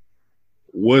 though.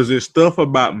 Was it stuff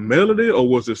about Melody or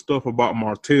was it stuff about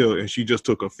Martell and she just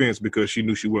took offense because she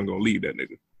knew she wasn't going to leave that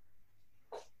nigga?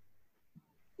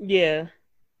 Yeah.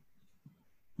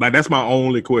 Like, that's my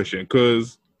only question.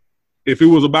 Because if it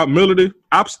was about Melody,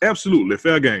 absolutely,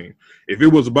 fair game. If it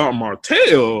was about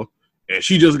Martell and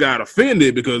she just got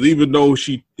offended because even though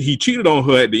he cheated on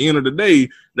her at the end of the day,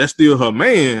 that's still her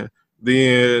man,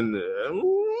 then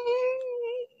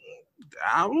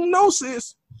I don't know,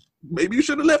 sis. Maybe you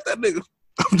should have left that nigga.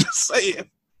 I'm just saying.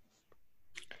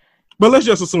 But let's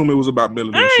just assume it was about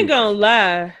Melody. I ain't gonna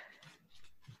lie.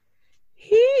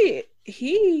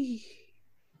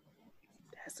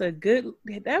 That's a good,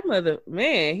 that mother,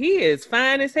 man, he is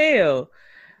fine as hell.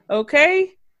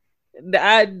 Okay?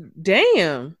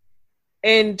 Damn.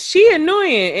 And she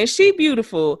annoying and she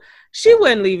beautiful. She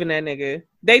wasn't leaving that nigga.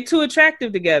 They too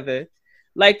attractive together.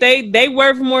 Like they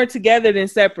work more together than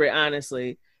separate,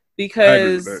 honestly.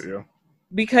 Because I agree with that, yeah.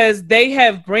 Because they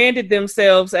have branded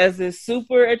themselves as this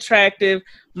super attractive,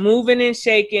 moving and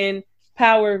shaking,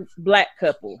 power black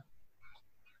couple.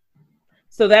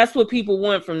 So that's what people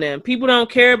want from them. People don't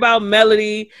care about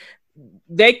Melody.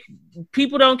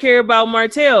 People don't care about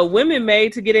Martell. Women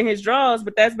made to get in his drawers,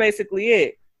 but that's basically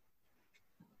it.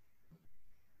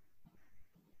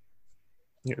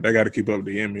 Yeah, they got to keep up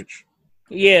the image.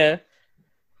 Yeah.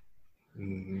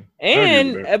 Mm-hmm.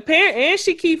 And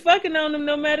she keep fucking on him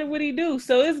no matter what he do.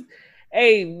 So it's,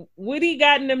 hey, what he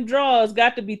got in them drawers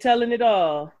got to be telling it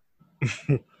all.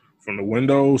 From the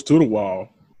windows to the wall.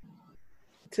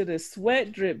 To the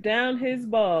sweat drip down his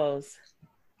balls.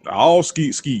 All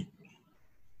skeet.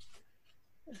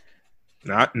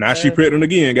 Now she pregnant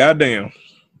again. Goddamn.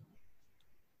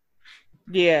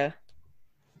 Yeah.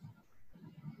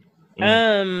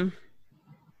 And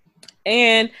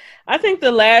I think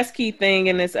the last key thing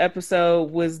in this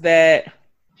episode was that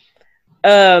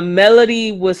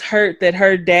Melody was hurt that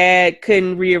her dad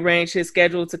couldn't rearrange his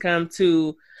schedule to come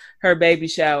to her baby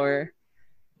shower.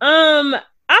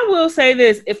 I will say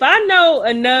this: if I know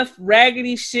enough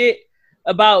raggedy shit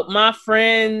about my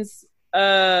friends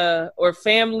or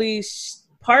family's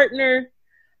partner,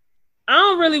 I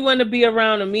don't really want to be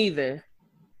around them either.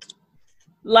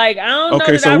 Like, I don't know.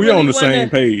 Okay, so we really on the same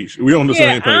page. We on the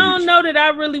same page. I don't know that I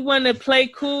really want to play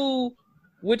cool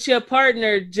with your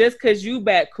partner just because you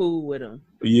back cool with them.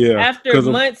 Yeah. After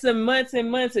months and months and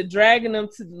months of dragging them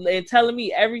and telling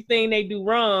me everything they do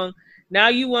wrong, now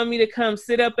you want me to come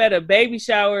sit up at a baby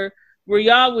shower where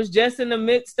y'all was just in the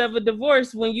midst of a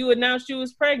divorce when you announced you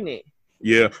was pregnant.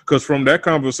 Yeah, because from that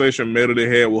conversation Melody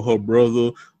had with her brother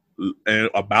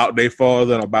and about their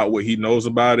father and about what he knows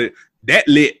about it, that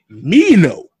let me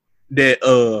know that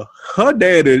her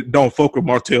daddy don't fuck with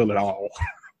Martell at all.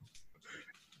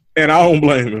 And I don't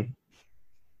blame him.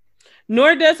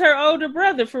 Nor does her older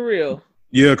brother, for real.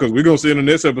 Yeah, because we're going to see in the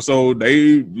next episode,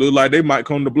 they look like they might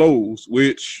come to blows,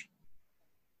 which,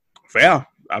 fair.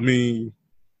 I mean,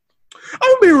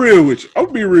 I'll be real with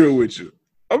you.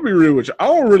 I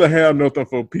don't really have nothing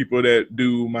for people that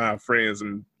do my friends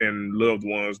and loved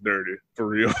ones dirty, for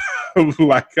real.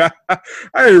 Like, I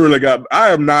ain't really I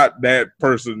am not that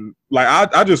person. Like,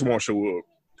 I just want to show up.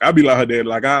 I'll be like her dad,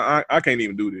 like, I can't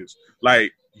even do this.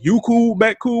 Like, you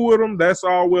back cool with them, that's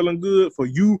all well and good for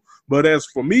you. But as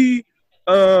for me,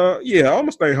 yeah, I'm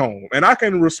gonna stay home. And I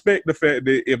can respect the fact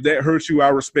that if that hurts you, I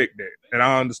respect that. And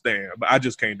I understand. But I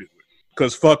just can't do it.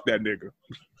 Because fuck that nigga.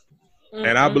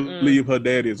 And I believe her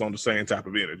daddy is on the same type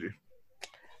of energy.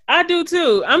 I do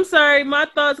too. I'm sorry, my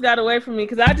thoughts got away from me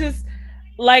because I just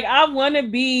I want to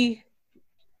be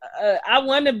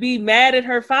mad at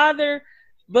her father,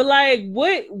 but like,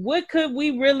 what could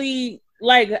we really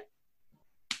like?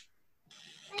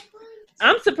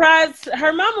 I'm surprised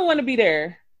her mama want to be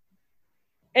there,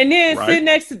 and then sit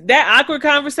next to that awkward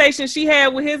conversation she had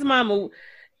with his mama.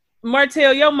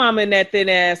 Martell, your mama in that thin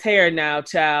ass hair now,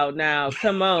 child. Now,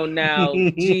 come on, now,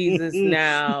 Jesus,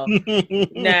 now,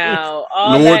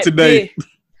 all Lord that today,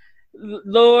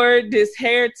 Lord, this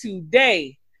hair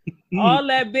today, all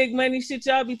that big money shit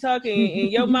y'all be talking,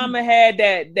 and your mama had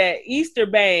that Easter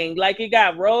bang, like it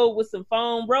got rolled with some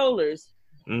foam rollers.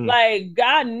 Like,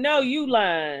 God know you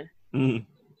lying.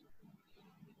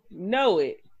 Know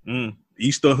it.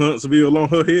 Easter Huntsville on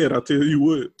her head. I tell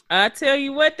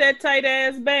you what, that tight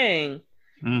ass bang.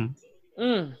 What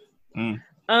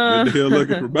the hell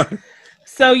looking for body?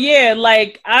 So yeah,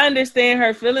 like I understand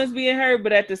her feelings being hurt,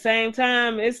 but at the same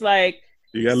time, it's like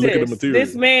you gotta look at the material.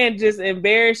 This man just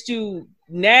embarrassed you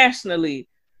nationally,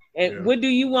 and what do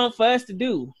you want for us to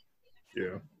do?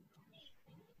 Yeah.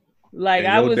 Like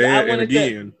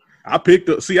and I picked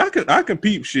up. See, I can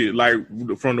peep shit. Like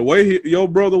from the way your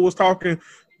brother was talking.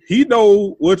 He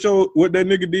know what that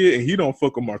nigga did, and he don't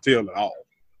fuck with Martell at all.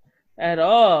 At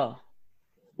all.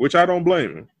 Which I don't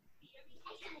blame him.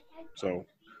 So.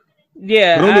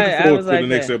 Yeah, but I'm looking forward to like the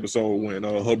next episode when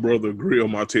her brother grill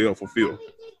Martell for Phil.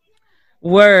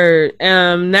 Word.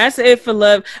 That's it for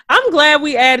love. I'm glad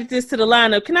we added this to the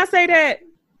lineup. Can I say that?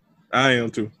 I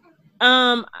am too.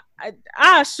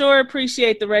 I sure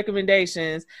appreciate the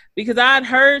recommendations because I'd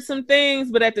heard some things,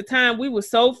 but at the time we were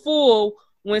so full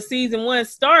when season 1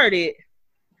 started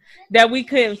that we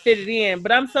couldn't fit it in.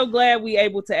 But I'm so glad we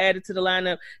able to add it to the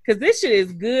lineup because this shit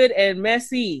is good and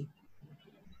messy.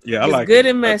 Yeah, I like it. Good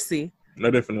and messy. I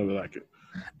definitely like it.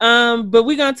 But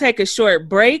we're going to take a short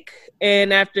break.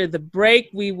 And after the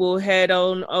break, we will head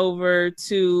on over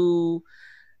to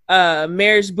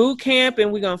Marriage Boot Camp.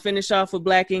 And we're going to finish off with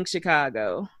Black Ink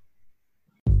Chicago.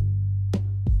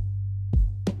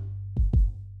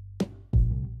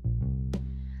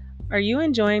 Are you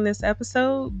enjoying this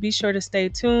episode? Be sure to stay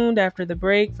tuned after the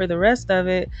break for the rest of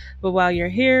it. But while you're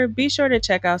here, be sure to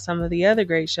check out some of the other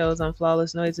great shows on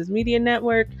Flawless Noises Media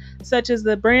Network, such as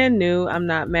the brand new I'm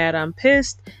Not Mad, I'm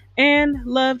Pissed, and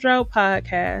Love Drought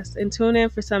podcast. And tune in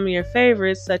for some of your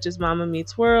favorites, such as Mama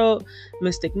Meets World,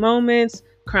 Mystic Moments,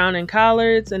 Crown and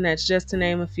Collards, and that's just to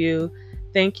name a few.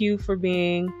 Thank you for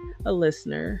being a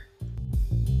listener.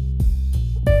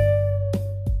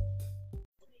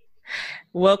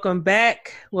 Welcome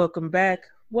back. Thanks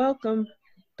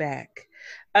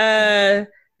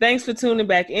for tuning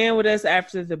back in with us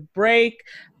after the break.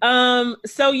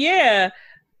 So yeah,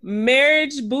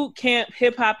 Marriage Boot Camp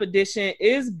Hip Hop Edition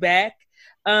is back.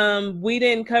 We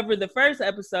didn't cover the first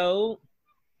episode,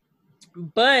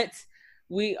 but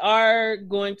we are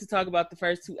going to talk about the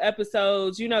first 2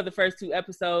 episodes. You know, the first 2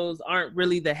 episodes aren't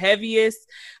really the heaviest.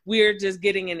 We're just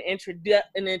getting an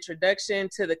introduction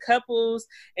to the couples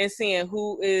and seeing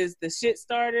who is the shit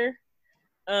starter.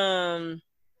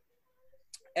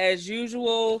 As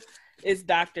usual, it's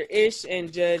Dr. Ish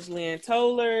and Judge Lynn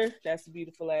Toller. That's a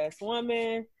beautiful ass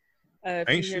woman. If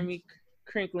you hear me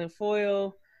crinkling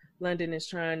foil, London is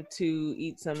trying to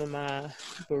eat some of my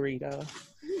burrito.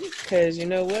 Because you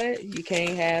know what? You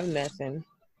can't have nothing.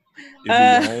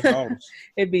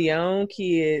 It be your own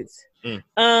kids.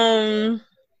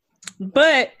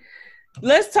 But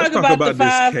let's talk about the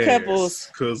 5 couples.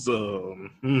 Because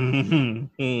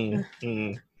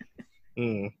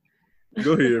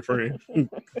go ahead, friend.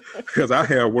 Because I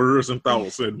have words and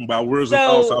thoughts, and by words and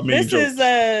thoughts, I mean jokes.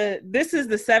 This is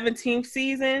the 17th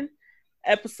season,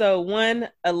 episode 1,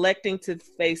 electing to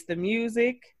face the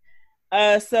music.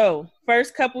 So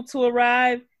first couple to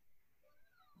arrive,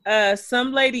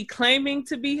 some lady claiming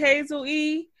to be Hazel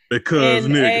E. Because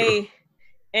nigga.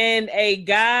 And a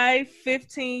guy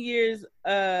 15 years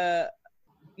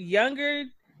younger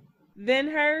than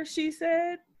her, she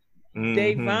said.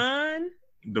 Devon,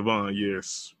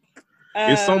 yes.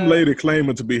 It's some lady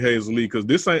claiming to be Hazel E, because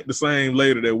this ain't the same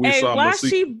lady that we saw. Why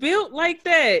she built like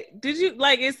that? Did you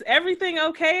is everything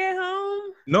okay at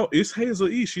home? No, it's Hazel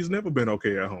E. She's never been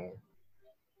okay at home.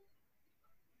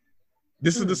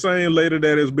 This is the same lady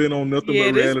that has been on nothing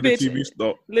but reality TV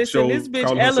shows. Listen, this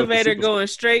bitch elevator going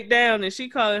straight down, and she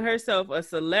calling herself a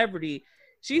celebrity.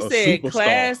 She said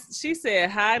class. She said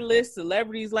high list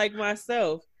celebrities like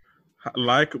myself.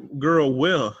 Like, girl,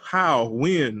 well, how,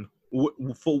 when,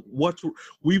 for what?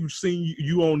 We've seen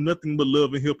you on Nothing But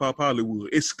Love and Hip Hop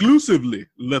Hollywood, exclusively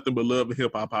Nothing But Love and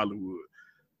Hip Hop Hollywood.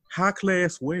 High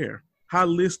class where? High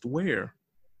list where?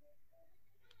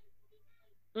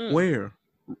 Where?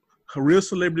 Real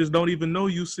celebrities don't even know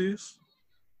you, sis.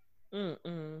 And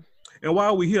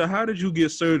while we here, how did you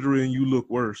get surgery and you look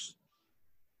worse?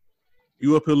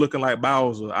 You up here looking like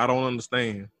Bowser. I don't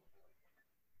understand.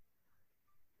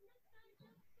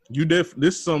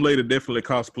 This some lady definitely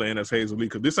cosplaying as Hazel Lee,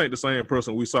 because this ain't the same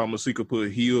person we saw Masika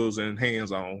put heels and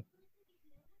hands on.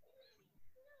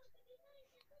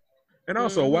 And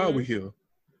also, while we here,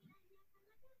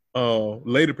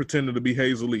 lady pretending to be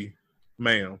Hazel Lee,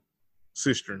 ma'am,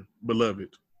 sister,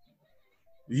 beloved,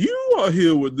 you are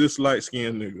here with this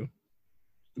light-skinned nigga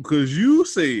because you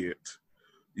said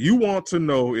you want to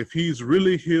know if he's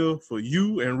really here for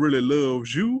you and really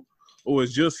loves you, or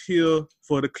is just here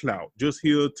for the clout, just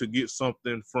here to get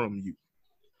something from you.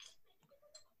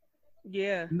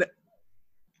 Yeah.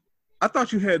 I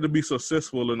thought you had to be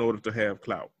successful in order to have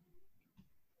clout.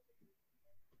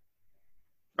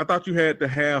 I thought you had to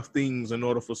have things in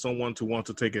order for someone to want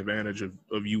to take advantage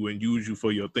of you and use you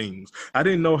for your things. I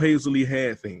didn't know Hazel Lee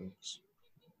had things.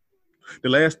 The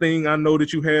last thing I know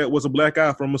that you had was a black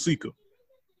eye from Masika.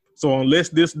 So unless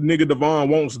this nigga Devon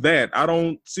wants that, I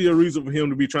don't see a reason for him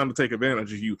to be trying to take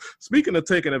advantage of you. Speaking of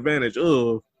taking advantage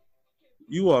of,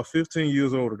 you are 15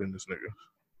 years older than this nigga.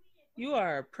 You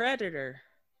are a predator.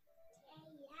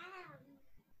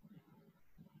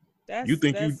 You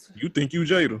think you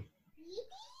Jada?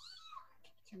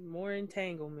 More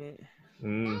entanglement.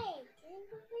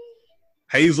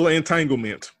 Hazel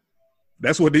entanglement.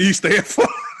 That's what the E stand for.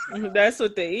 That's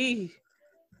what the E.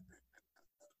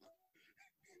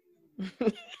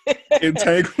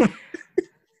 Entanglement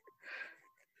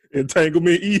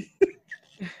E.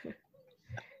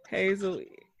 Hazel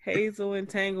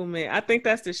entanglement. I think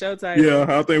that's the show title. Yeah,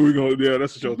 I think we're gonna. Yeah,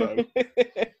 that's the show title.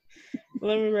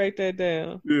 Let me write that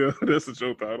down. Yeah, that's the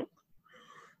show title.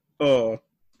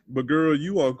 But girl,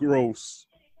 you are gross.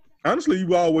 Honestly,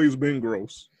 you've always been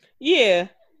gross. Yeah.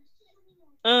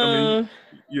 I mean,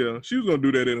 yeah, she was gonna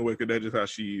do that anyway because that's just how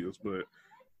she is. But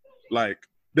like,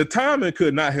 the timing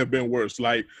could not have been worse.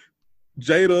 Like,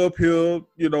 Jada up here,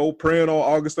 praying on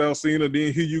August Alsina,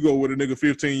 then here you go with a nigga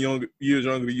 15 years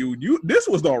younger than you. This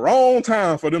was the wrong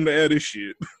time for them to add this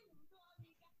shit.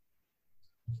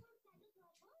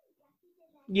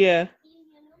 Yeah.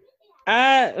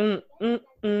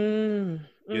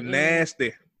 You're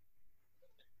nasty.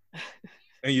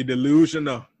 And you're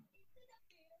delusional.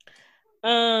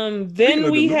 Then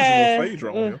we have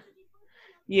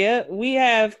we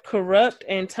have Corrupt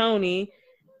and Tony.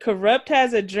 Corrupt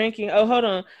has a drinking. Oh, hold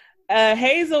on.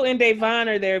 Hazel and Devon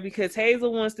are there because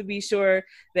Hazel wants to be sure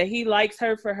that he likes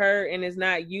her for her and is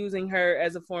not using her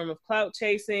as a form of clout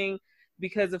chasing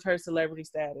because of her celebrity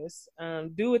status.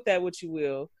 Do with that what you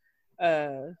will.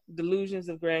 Delusions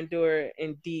of grandeur,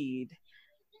 indeed.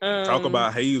 Talk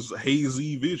about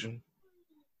hazy vision.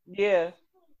 Yeah.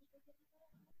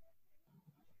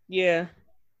 Yeah.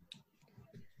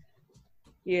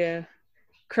 Yeah.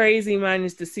 Crazy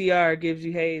minus the CR gives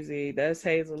you hazy. That's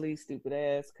Hazel Lee's stupid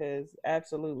ass, because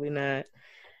absolutely not.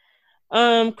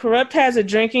 Corrupt has a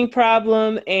drinking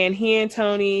problem, and he and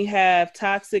Tony have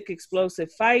toxic,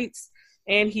 explosive fights,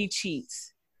 and he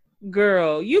cheats.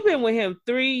 Girl, you've been with him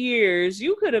 3 years.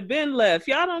 You could have been left.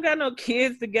 Y'all don't got no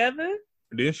kids together.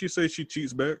 Didn't she say she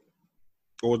cheats back?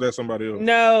 Or was that somebody else?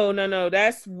 No.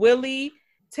 That's Willie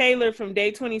Taylor from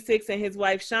Day 26 and his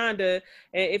wife Shonda.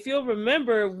 And if you'll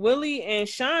remember, Willie and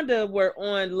Shonda were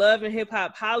on Love and Hip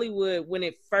Hop Hollywood when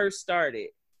it first started.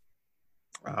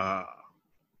 I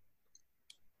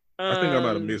think I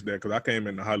might have missed that because I came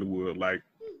into Hollywood like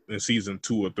in season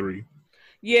 2 or 3.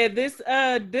 Yeah, this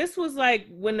was like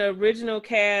when the original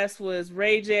cast was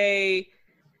Ray J,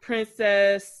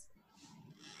 Princess,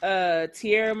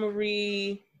 Tierra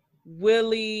Marie,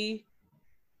 Willie,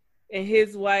 and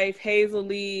his wife Hazel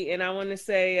Lee, and I want to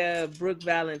say Brooke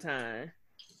Valentine,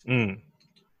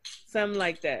 something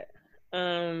like that.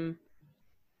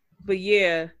 But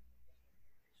yeah,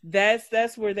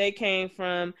 that's where they came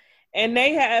from. And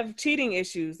they have cheating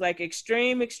issues, like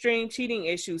extreme cheating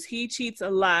issues. He cheats a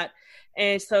lot.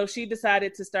 And so she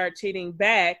decided to start cheating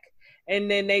back.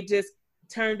 And then they just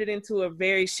turned it into a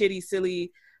very shitty,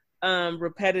 silly,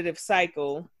 repetitive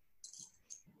cycle.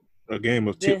 A game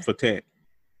of tit for tat.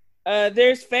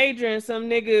 There's Phaedra and some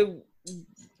nigga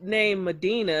named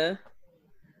Medina,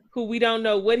 who we don't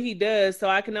know what he does. So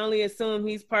I can only assume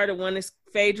he's part of one of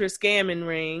Phaedra's scamming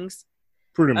rings.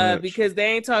 Pretty much. Because they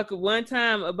ain't talking one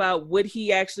time about what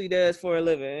he actually does for a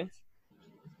living.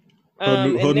 Her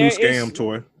new scam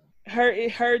toy.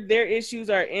 Their issues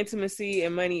are intimacy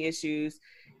and money issues.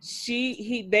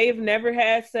 They've never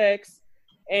had sex,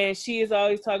 and she is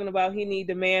always talking about he need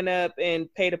to man up and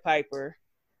pay the piper.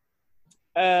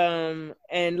 And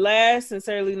last and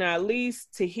certainly not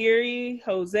least, Tahiri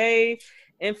Jose,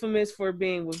 infamous for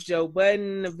being with Joe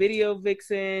Budden, a video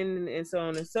vixen, and so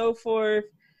on and so forth.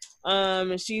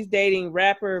 And she's dating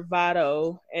rapper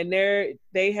Vado, and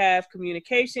they have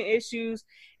communication issues,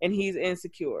 and he's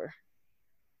insecure.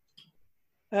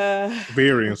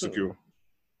 Very insecure.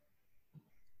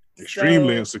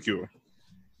 Extremely insecure.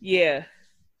 Yeah.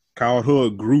 Called her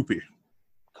a groupie.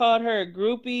 Called her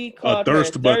a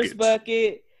thirst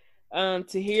bucket.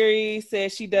 Tahiri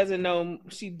says she doesn't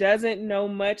know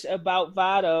much about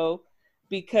Vado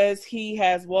because he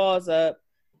has walls up.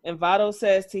 And Vado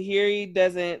says Tahiri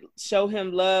doesn't show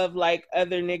him love like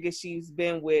other niggas she's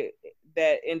been with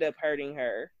that end up hurting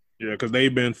her. Yeah, because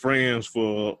they've been friends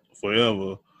for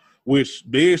forever. Which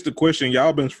begs the question,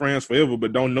 y'all been friends forever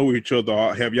but don't know each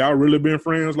other. Have y'all really been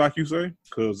friends like you say?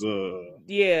 Because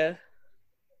yeah,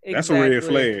 exactly. That's a red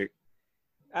flag.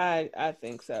 I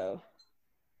think so.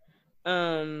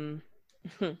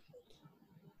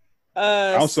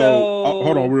 Also,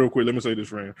 hold on real quick. Let me say this,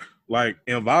 friend. Like,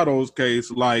 in Vado's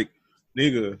case, like,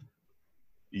 nigga,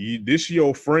 this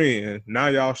your friend. Now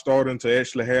y'all starting to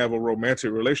actually have a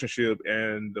romantic relationship,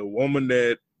 and the woman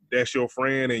that's your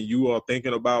friend and you are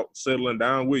thinking about settling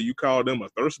down with, you call them a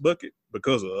thirst bucket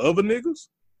because of other niggas?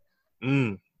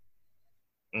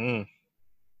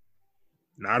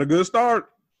 Not a good start.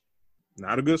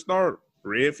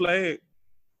 Red flag.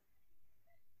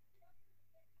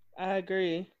 I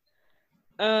agree.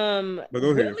 But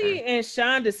go ahead. Willie and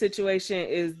Shonda's situation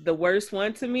is the worst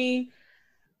one to me,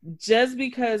 just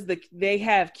because they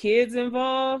have kids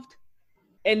involved,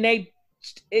 and they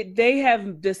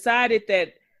have decided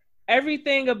that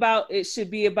everything about it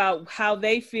should be about how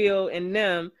they feel and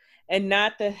them, and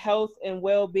not the health and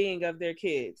well-being of their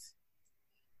kids.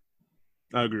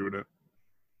 I agree with that.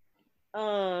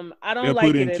 I don't They're like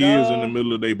putting it at kids all. in the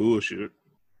middle of their bullshit,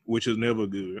 which is never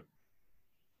good.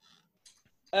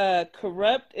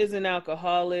 Corrupt is an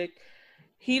alcoholic.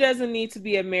 He doesn't need to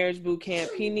be at marriage boot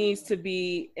camp. He needs to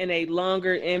be in a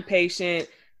longer inpatient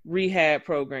rehab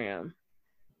program.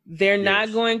 They're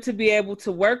not going to be able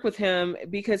to work with him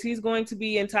because he's going to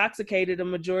be intoxicated a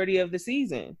majority of the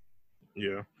season.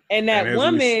 Yeah. And that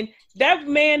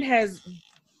man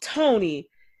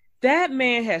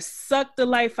has sucked the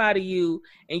life out of you,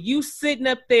 and you sitting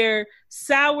up there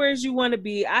sour as you want to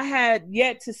be. I had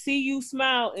yet to see you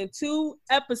smile in 2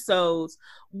 episodes.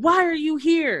 Why are you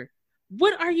here?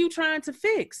 What are you trying to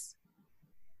fix?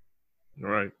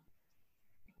 Right.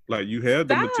 Like, you had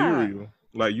the material.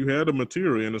 Like, you had the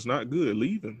material and it's not good.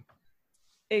 Leave him.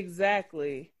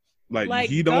 Exactly. Like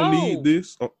he don't need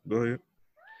this. Oh, go ahead.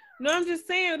 No, I'm just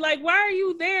saying, like, why are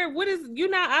you there? You're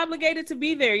not obligated to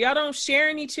be there. Y'all don't share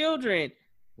any children.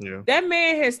 Yeah. That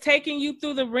man has taken you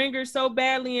through the ringer so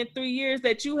badly in 3 years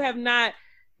that you have not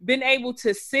been able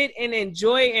to sit and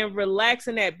enjoy and relax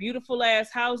in that beautiful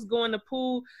ass house, go in the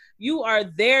pool. You are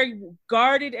there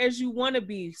guarded as you want to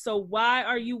be. So why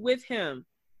are you with him?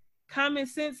 Common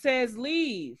sense says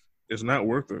leave. It's not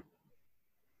worth it.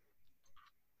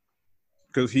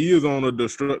 Because he is on a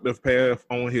destructive path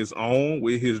on his own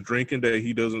with his drinking that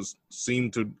he doesn't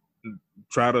seem to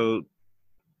try to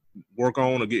work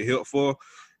on or get help for.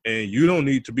 And you don't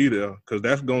need to be there because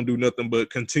that's going to do nothing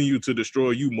but continue to destroy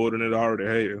you more than it already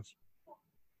has.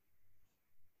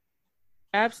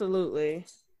 Absolutely.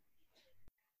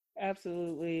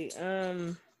 Absolutely.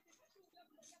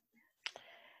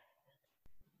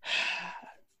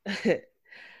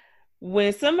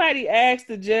 When somebody asked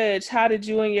the judge, how did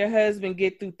you and your husband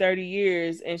get through 30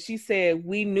 years? And she said,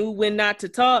 we knew when not to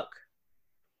talk.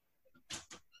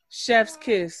 Chef's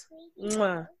kiss.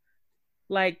 Mwah.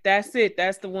 Like, that's it.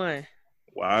 That's the one.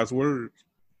 Wise words.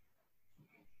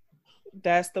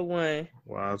 That's the one.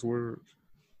 Wise words.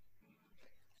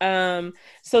 So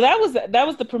that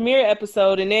was the premiere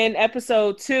episode, and then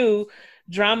episode 2,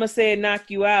 Drama Said Knock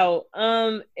You Out.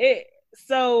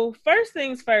 So first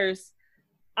things first,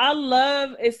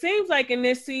 it seems like in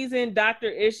this season, Dr.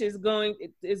 Ish is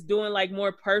doing like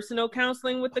more personal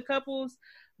counseling with the couples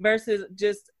versus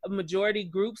just a majority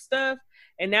group stuff.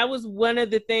 And that was one of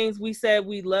the things we said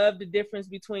we loved the difference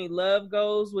between Love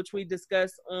Goals, which we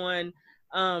discussed on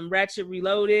Ratchet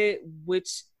Reloaded,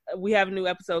 which we have a new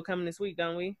episode coming this week,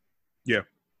 don't we? Yeah.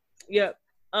 Yep.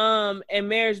 And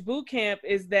Marriage Boot Camp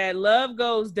is that Love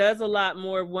Goals does a lot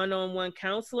more one-on-one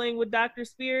counseling with Dr.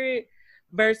 Spirit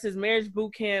versus Marriage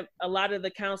Boot Camp. A lot of the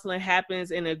counseling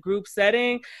happens in a group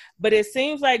setting, but it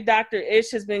seems like Dr.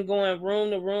 Ish has been going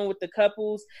room to room with the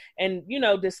couples and,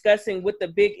 discussing what the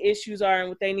big issues are and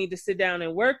what they need to sit down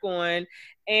and work on.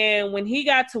 And when he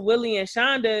got to Willie and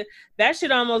Shonda, that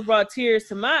shit almost brought tears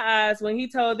to my eyes when he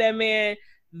told that man,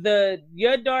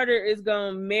 your daughter is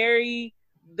going to marry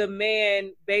the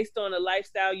man based on the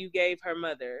lifestyle you gave her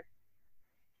mother.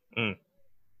 Mm.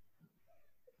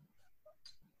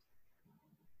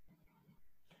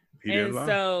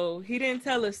 So he didn't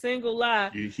tell a single lie.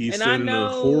 He's setting a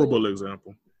horrible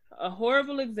example. A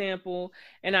horrible example.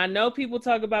 And I know people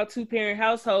talk about 2-parent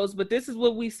households, but this is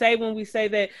what we say when we say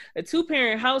that a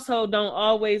 2-parent household don't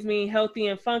always mean healthy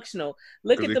and functional.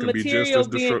 Look at the material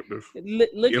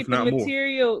look at the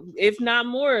material, if not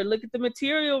more. Look at the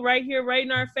material right here, right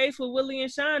in our face with Willie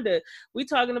and Shonda. We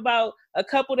talking about a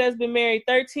couple that's been married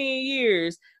 13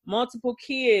 years, multiple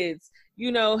kids,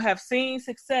 have seen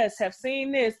success, have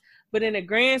seen this, but in the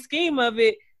grand scheme of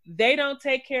it, they don't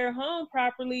take care of home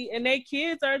properly, and their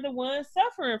kids are the ones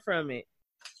suffering from it.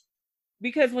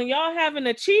 Because when y'all having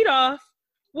a cheat off,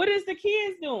 what is the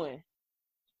kids doing?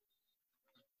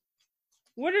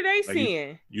 What are they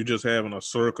seeing? You just having a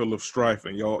circle of strife,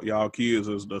 and y'all kids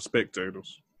is the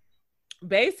spectators.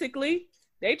 Basically,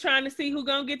 they trying to see who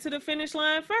gonna get to the finish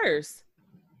line first.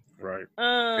 Right.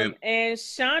 And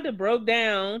Shonda broke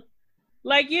down.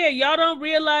 Like, yeah, y'all don't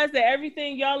realize that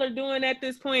everything y'all are doing at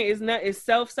this point is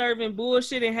self-serving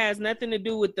bullshit. It has nothing to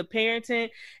do with the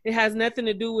parenting. It has nothing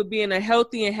to do with being a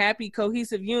healthy and happy,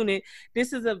 cohesive unit.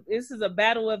 This is a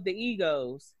battle of the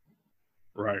egos.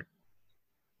 Right.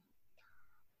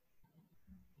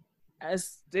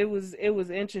 It was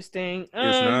interesting.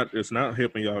 It's not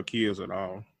helping y'all kids at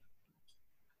all.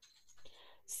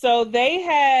 So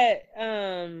they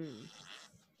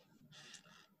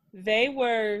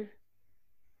were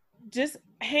just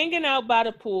hanging out by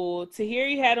the pool.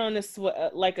 Tahiri had on a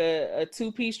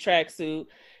 2-piece tracksuit.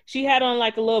 She had on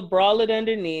like a little bralette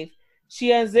underneath.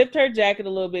 She unzipped her jacket a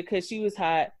little bit because she was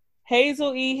hot.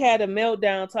 Hazel E had a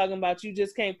meltdown talking about you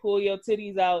just can't pull your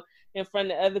titties out in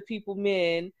front of other people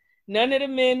men. None of the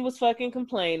men was fucking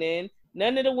complaining.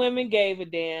 None of the women gave a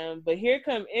damn. But here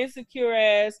come insecure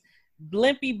ass,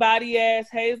 blimpy body ass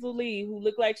Hazel Lee, who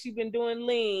looked like she been doing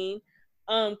lean,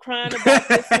 crying about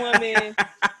this woman.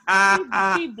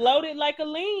 She bloated like a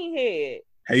lean head.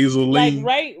 Hazel Lee,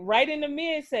 like right in the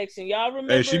midsection. Y'all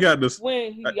remember? Hey, she got this.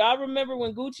 Y'all remember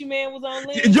when Gucci Mane was on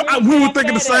lean? We were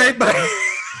thinking the same thing.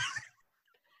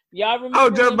 Y'all remember? I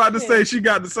was just about to say she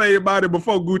got the same body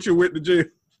before Gucci went to jail.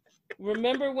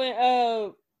 Remember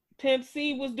when Pimp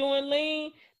C was doing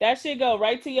lean? That shit go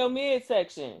right to your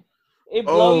midsection. It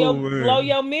blow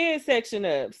your midsection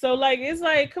up. So like it's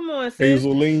like, come on, sis.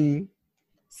 Hazel Lean.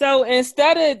 So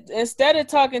instead of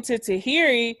talking to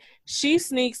Tahiri, she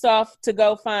sneaks off to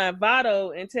go find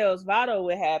Vado and tells Vado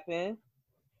what happened.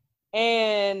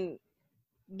 And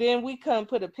then we come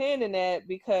put a pin in that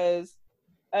because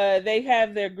they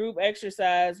have their group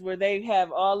exercise where they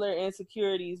have all their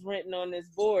insecurities written on this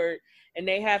board, and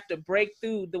they have to break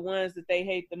through the ones that they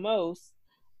hate the most.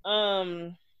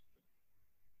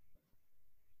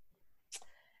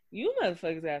 You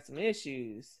motherfuckers got some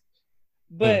issues.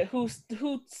 But who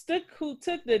took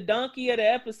the donkey of the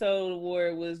episode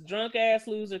award was drunk ass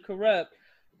loser Corrupt,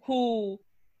 who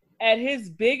at his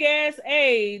big ass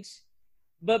age,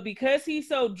 but because he's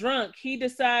so drunk, he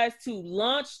decides to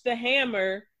launch the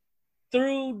hammer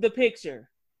through the picture.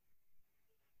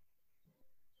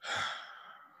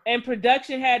 And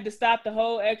production had to stop the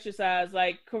whole exercise.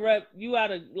 Like, Corrupt, you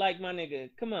oughta like my nigga.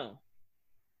 Come on.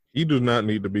 He does not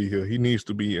need to be here. He needs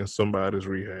to be in somebody's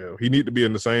rehab. He needs to be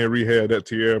in the same rehab that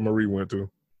Tierra Marie went to.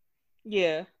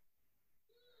 Yeah.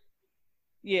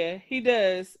 Yeah, he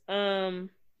does. And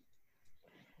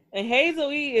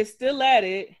Hazel E is still at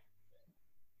it,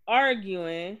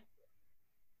 arguing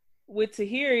with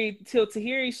Tahiri till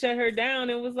Tahiri shut her down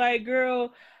and was like,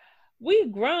 girl, we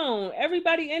grown.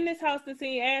 Everybody in this house that's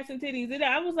seen ass and titties. And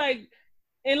I was like,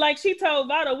 and like she told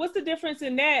Vado, what's the difference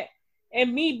in that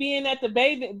and me being at the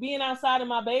being outside of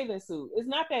my bathing suit? It's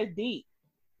not that deep.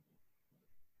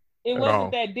 It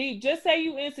wasn't that deep. Just say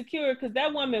you insecure because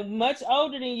that woman much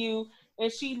older than you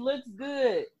and she looks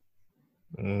good.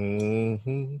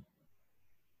 Mm-hmm.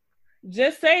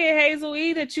 Just say it, Hazel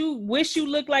E, that you wish you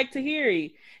looked like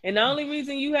Tahiri. And the only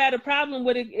reason you had a problem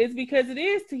with it is because it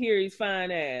is Tahiri's fine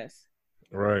ass.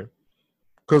 Right.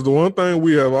 Because the one thing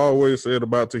we have always said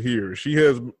about Tahiri, she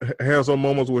has some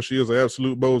moments where she is an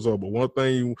absolute bozo, but one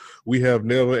thing we have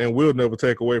never and will never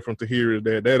take away from Tahiri is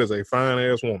that is a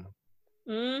fine-ass woman.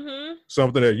 Mm-hmm.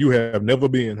 Something that you have never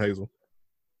been, Hazel.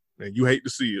 And you hate to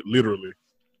see it, literally.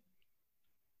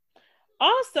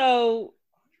 Also,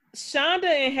 Shonda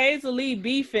and Hazel Lee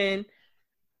beefing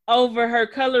over her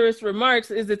colorist remarks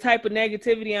is the type of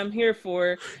negativity I'm here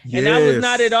for. Yes. And I was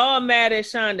not at all mad at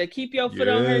Shonda. Keep your foot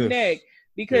on her neck.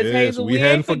 Because Hazel, we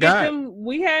hadn't forgotten.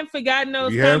 We hadn't forgotten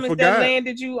those comments that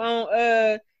landed you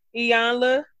on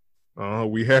Iyanla.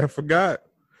 We had forgot.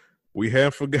 We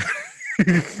had forgot.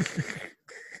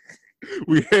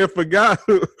 We had forgot.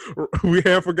 We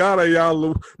had forgot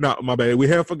Iyanla. No, my bad. We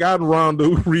had forgotten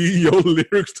Rondo read your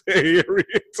lyrics to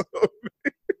Harriet.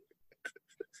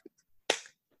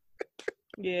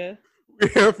 Yeah. We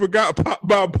had forgot pop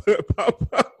my butt.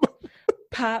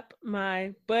 Pop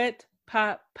my butt.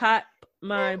 Pop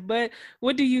my butt.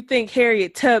 What do you think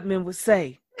Harriet Tubman would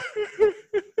say?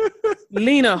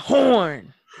 Lena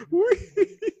Horne.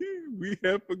 We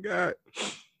have forgot.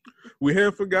 We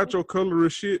have forgot your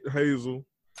colorist shit, Hazel.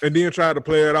 And then tried to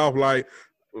play it off like,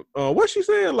 what she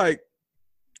said? Like,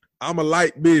 I'm a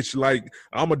light bitch. Like,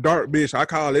 I'm a dark bitch. I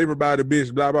call everybody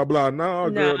bitch, blah, blah, blah. No,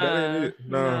 girl, that ain't it.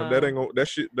 No, that ain't gonna, that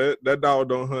shit, that dog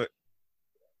don't hunt.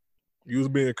 You was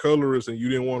being colorist and you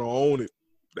didn't want to own it.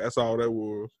 That's all that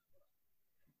was.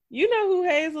 You know who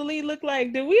Hazel Lee looked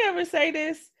like? Did we ever say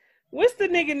this? What's the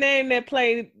nigga name that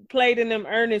played in them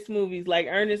Ernest movies, like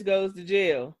Ernest Goes to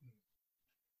Jail?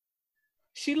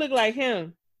 She looked like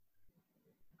him.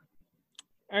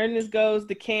 Ernest Goes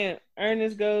to Camp.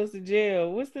 Ernest Goes to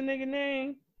Jail. What's the nigga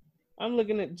name? I'm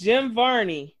looking at Jim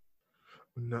Varney.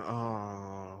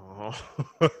 No.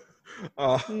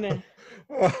 No.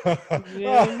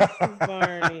 Jim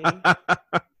Varney.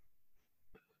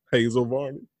 Hazel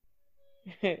Varney.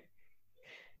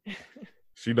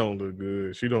 She don't look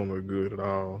good. She don't look good at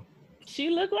all. She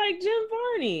looked like Jim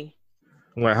Varney.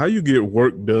 Like, how you get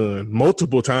work done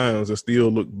multiple times and still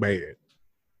look bad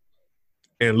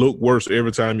and look worse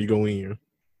every time you go in?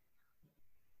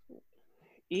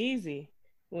 Easy.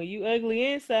 When you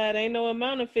ugly inside, ain't no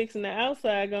amount of fixing the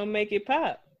outside gonna make it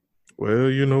pop. Well,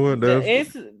 you know what?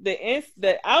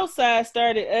 The outside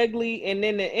started ugly and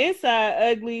then the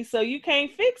inside ugly, so you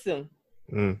can't fix them.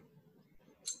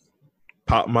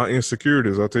 Pop my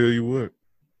insecurities, I tell you what.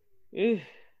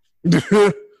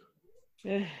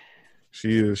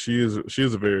 She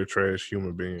is a very trash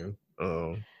human being.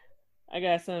 I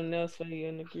got something else for you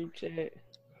in the group chat.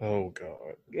 Oh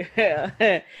God.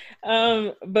 Yeah.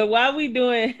 But while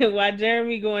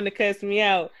Jeremy going to cuss me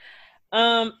out,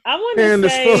 I want to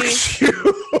say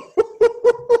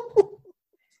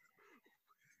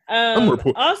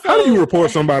also, how do you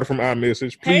report somebody from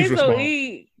iMessage? Please Hazel respond.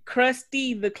 E.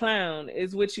 Krusty the Clown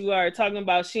is what you are talking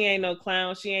about. She ain't no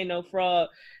clown. She ain't no fraud.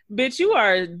 Bitch, you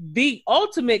are the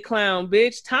ultimate clown,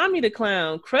 bitch. Tommy the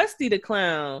Clown. Krusty the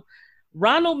Clown.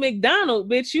 Ronald McDonald,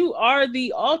 bitch. You are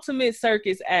the ultimate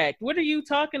circus act. What are you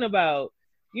talking about?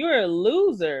 You're a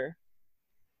loser.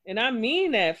 And I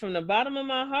mean that from the bottom of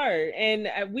my heart. And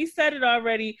we said it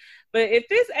already, but if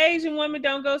this Asian woman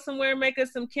don't go somewhere and make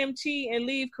us some kimchi and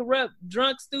leave corrupt,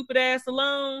 drunk, stupid ass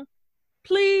alone,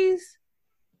 please.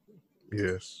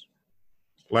 Yes.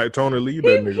 Like Tony Lee,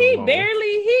 that nigga he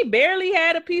alone. barely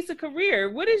had a piece of career.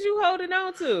 What is you holding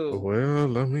on to?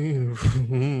 Well, I mean,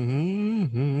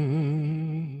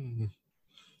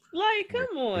 like,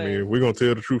 come on. I mean, we're gonna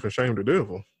tell the truth and shame the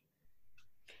devil.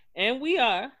 And we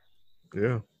are.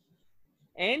 Yeah.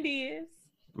 And is.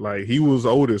 Like, he was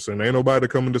Otis, and ain't nobody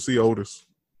coming to see Otis.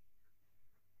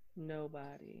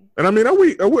 Nobody. And I mean,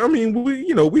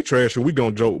 we trash it, we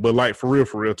gonna joke, but like for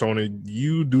real, Tony,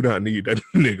 you do not need that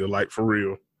nigga, like for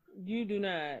real. You do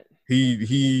not.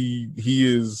 He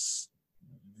is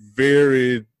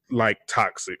very like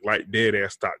toxic, like dead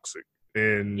ass toxic,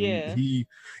 and yeah. he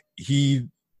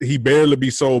barely be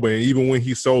sober, and even when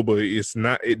he's sober,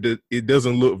 it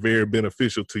doesn't look very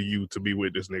beneficial to you to be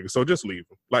with this nigga. So just leave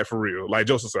him, like for real, like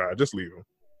Joseph said, just leave him.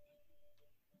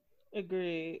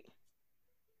 Agreed.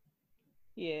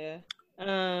 Yeah.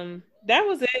 That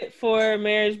was it for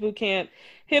Marriage Boot Camp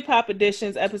Hip Hop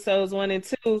Editions episodes 1 and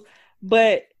 2.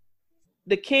 But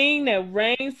the king that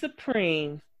reigns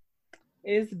supreme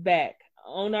is back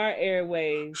on our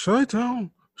airwaves.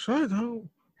 Shaitan.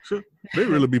 They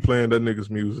really be playing that nigga's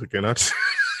music, and I.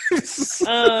 This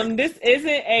isn't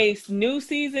a new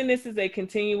season. This is a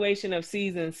continuation of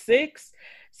season 6.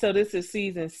 So this is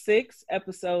season 6,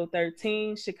 episode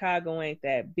 13. Chicago Ain't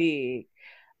That Big.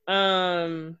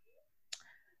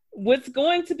 What's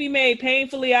going to be made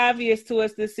painfully obvious to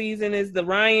us this season is the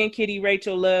Ryan, Kitty,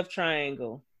 Rachel love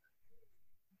triangle.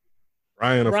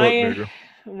 Ryan fuck nigga.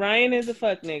 Ryan is a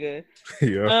fuck nigga.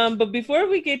 Yeah. But before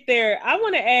we get there, I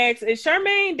want to ask: is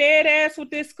Charmaine dead ass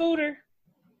with this scooter?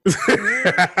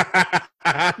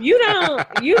 You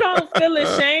don't feel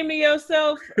ashamed of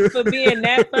yourself for being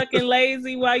that fucking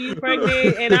lazy while you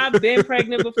pregnant? And I've been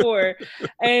pregnant before,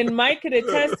 and Mike could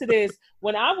attest to this.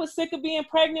 When I was sick of being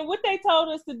pregnant, what they told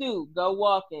us to do: go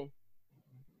walking,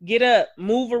 get up,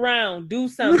 move around, do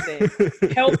something,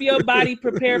 help your body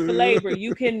prepare for labor.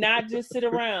 You cannot just sit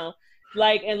around.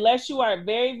 Like, unless you are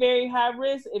very, very high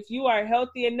risk, if you are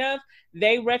healthy enough,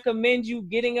 they recommend you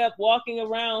getting up, walking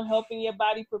around, helping your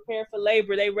body prepare for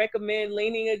labor. They recommend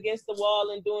leaning against the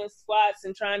wall and doing squats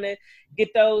and trying to get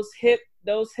those hip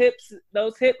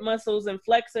muscles and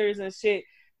flexors and shit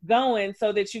going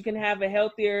so that you can have a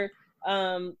healthier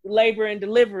labor and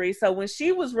delivery. So when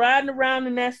she was riding around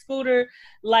in that scooter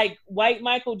like white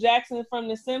Michael Jackson from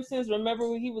The Simpsons, remember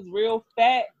when he was real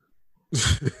fat?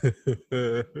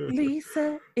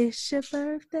 Lisa, it's your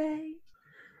birthday.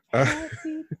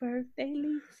 Happy birthday,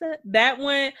 Lisa. That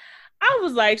one, I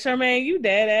was like, Charmaine, you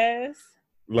dead ass.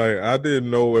 Like, I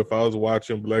didn't know if I was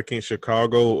watching Black in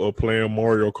Chicago or playing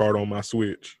Mario Kart on my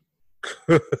Switch.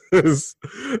 Cause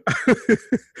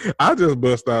I just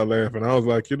bust out laughing. I was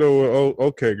like, you know what? Oh,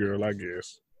 okay, girl, I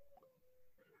guess.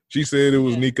 She said it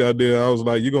was Nick out there. I was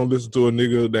like, you gonna listen to a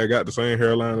nigga that got the same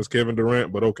hairline as Kevin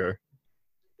Durant, but okay.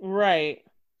 Right.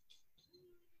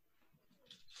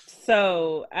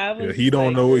 So I was. Yeah, he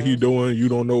don't know what he doing. You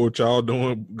don't know what y'all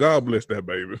doing. God bless that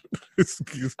baby.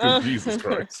 Jesus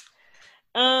Christ.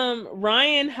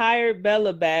 Ryan hired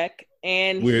Bella back,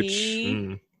 and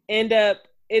it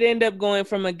ended up going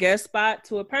from a guest spot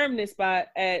to a permanent spot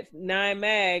at 9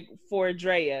 Mag for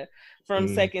Drea from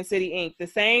Second City Inc. The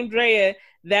same Drea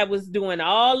that was doing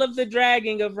all of the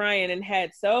dragging of Ryan and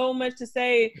had so much to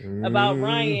say about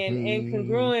Ryan in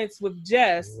congruence with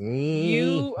Jess.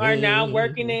 You are now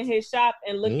working in his shop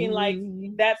and looking like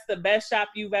that's the best shop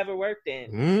you've ever worked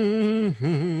in.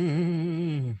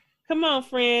 Come on,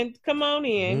 friend. Come on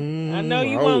in. I know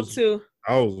you want to.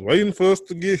 I was waiting for us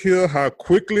to get here. How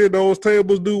quickly those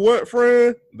tables do what,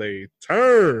 friend? They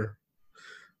turn.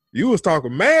 You was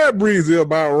talking mad breezy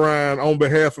about Ryan on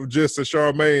behalf of Jess and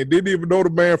Charmaine. Didn't even know the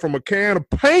man from a can of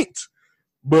paint.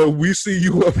 But we see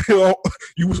you up here.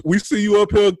 We see you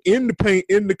up here in the paint,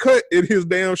 in the cut, in his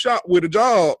damn shop with a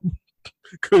job.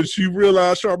 Because she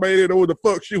realized Charmaine didn't know what the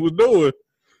fuck she was doing.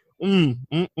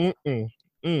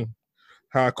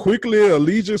 How quickly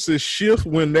allegiances shift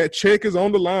when that check is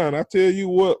on the line. I tell you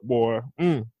what, boy.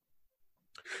 And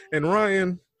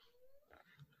Ryan,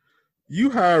 you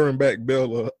hiring back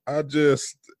Bella,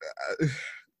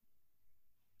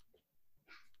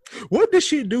 what did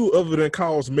she do other than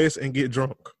cause mess and get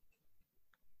drunk?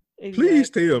 Exactly. Please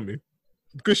tell me.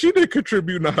 Because she didn't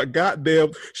contribute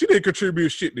she didn't contribute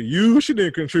shit to you. She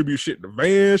didn't contribute shit to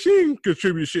Van. She didn't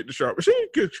contribute shit to Sharp. She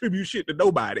didn't contribute shit to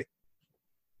nobody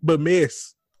but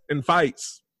mess and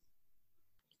fights.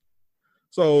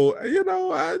 So,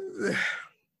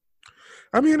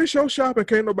 I mean, it's your shop and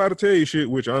can't nobody tell you shit,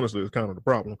 which honestly is kind of the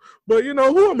problem. But, you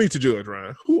know, who are me to judge,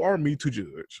 Ryan? Who are me to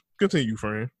judge? Continue,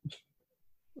 friend.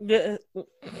 Yeah.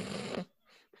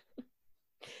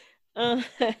 Good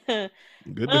to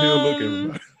hear look,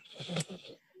 everybody.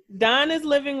 Don is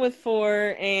living with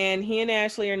 4, and he and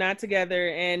Ashley are not together,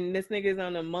 and this nigga is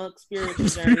on a monk spiritual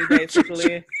journey,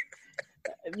 basically.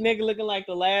 Nigga looking like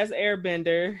the last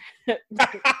airbender.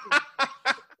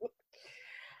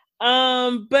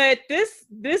 But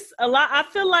this a lot, I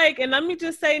feel like, and let me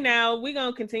just say now, we're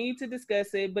gonna continue to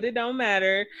discuss it, but it don't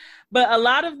matter. But a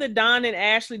lot of the Don and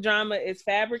Ashley drama is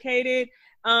fabricated.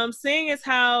 Seeing as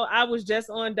how I was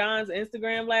just on Don's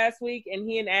Instagram last week, and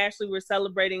he and Ashley were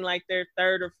celebrating like their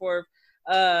 3rd or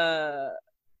 4th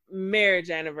marriage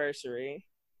anniversary.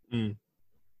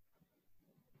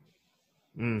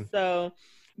 So,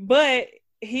 but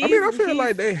I feel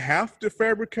like they have to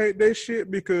fabricate their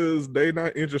shit because they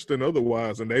not interested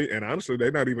otherwise, and honestly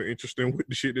they're not even interested with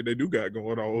the shit that they do got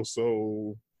going on.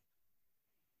 So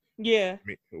yeah.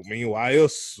 I mean, why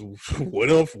else?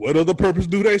 What other purpose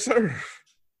do they serve?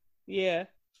 Yeah.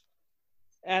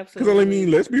 Absolutely. Because I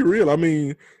mean, let's be real. I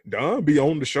mean, Don be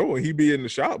on the show and he be in the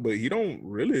shop, but he don't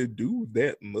really do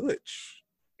that much.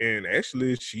 And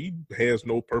actually, she has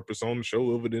no purpose on the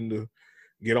show other than to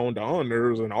get on Don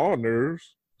nerves and all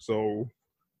nerves. So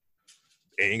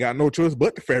they ain't got no choice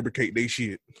but to fabricate they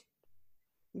shit.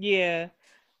 Yeah.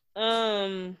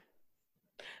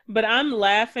 But I'm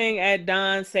laughing at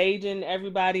Don saging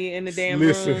everybody in the damn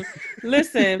room.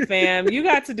 Listen, fam, you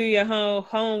got to do your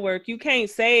homework. You can't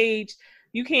sage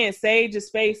a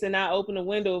space and not open a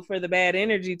window for the bad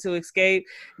energy to escape.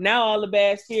 Now all the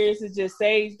bad spirits is just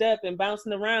saged up and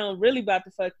bouncing around, really about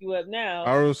to fuck you up now.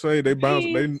 I would say they bounce.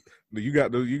 You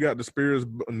got the spirits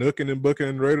nooking and bucking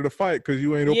and ready to fight because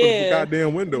you ain't opened the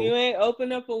goddamn window. You ain't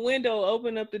open up a window,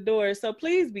 open up the door. So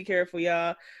please be careful,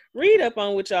 y'all. Read up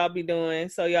on what y'all be doing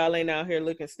so y'all ain't out here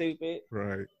looking stupid.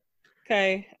 Right.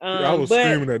 Okay. I was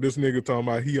screaming at this nigga talking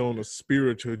about he on a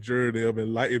spiritual journey of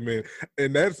enlightenment.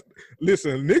 And that's,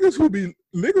 listen, niggas who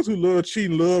love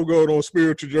cheating love going on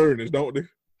spiritual journeys, don't they?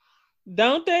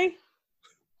 Don't they?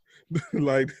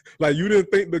 like you didn't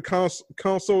think the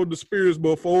console of the spirits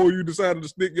before you decided to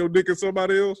stick your dick in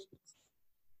somebody else?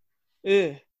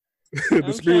 Yeah. I'm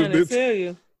trying to tell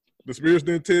you. The spirits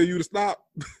didn't tell you to stop.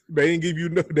 They ain't give you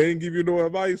no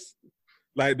advice.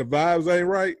 Like the vibes ain't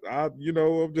right.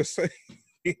 I'm just saying.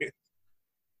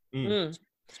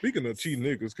 Speaking of cheating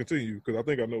niggas, continue because I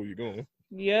think I know where you're going.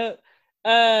 Yep.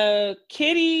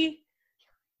 Kitty.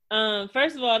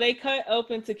 First of all, they cut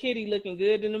open to Kitty looking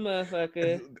good in the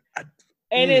motherfucker.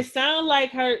 And it sounds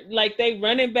like they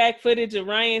running back footage of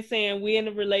Ryan saying we in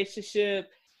a relationship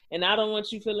and I don't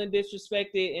want you feeling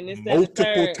disrespected. And it's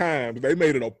multiple times. They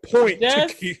made it a point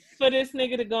just for this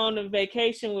nigga to go on a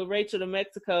vacation with Rachel to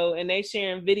Mexico and they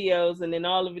sharing videos and then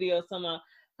all the videos talking about,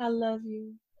 I love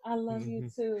you. I love you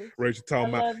too. Rachel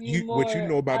talking about what you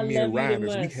know about me and Ryan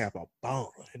is we have a bond.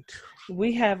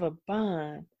 We have a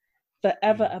bond.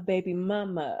 Forever a baby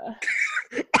mama.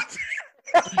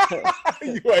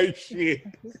 You ain't shit.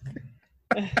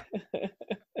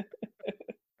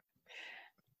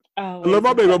 I love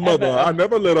my baby mother. I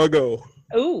never let her go.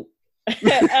 Ooh.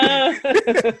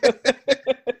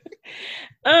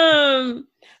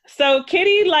 So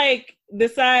Kitty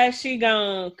decides she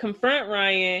gonna confront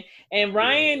Ryan, and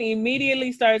Ryan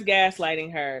immediately starts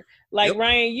gaslighting her.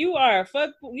 Ryan, you are a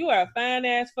fine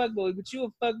ass fuckboy, but you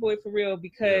a fuckboy for real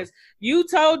because you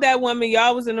told that woman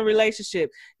y'all was in a relationship.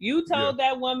 You told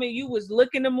that woman you was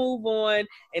looking to move on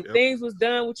and things was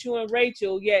done with you and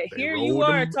Rachel. Yet here you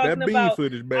are talking about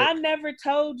I never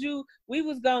told you we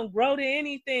was gonna grow to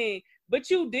anything. But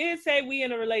you did say we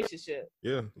in a relationship.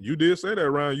 Yeah, you did say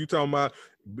that, Ryan. You talking about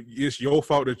it's your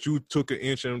fault that you took an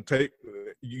inch and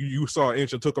you saw an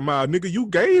inch and took a mile. Nigga, you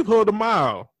gave her the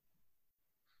mile.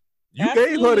 You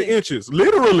Absolutely. Gave her the inches,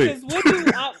 literally.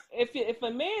 If a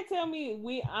man tell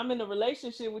me I'm in a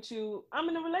relationship with you, I'm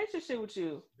in a relationship with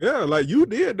you. Yeah, you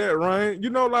did that, Ryan.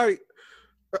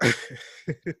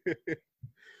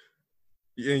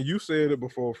 And you said it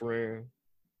before, friend.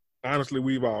 Honestly,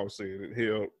 we've all said it.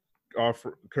 Hell,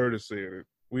 Curtis said it.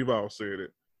 We've all said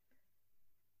it.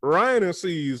 Ryan and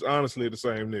C is honestly the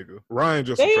same nigga. Ryan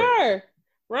just attractive.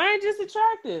 Ryan just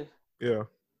attractive. Yeah.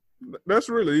 That's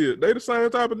really it. They the same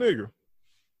type of nigga.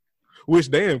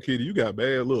 Which damn Kitty, you got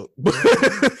bad luck.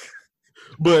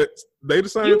 But they the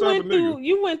same type of nigga.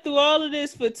 You went through all of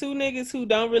this for two niggas who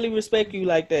don't really respect you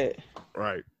like that.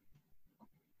 Right.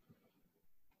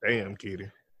 Damn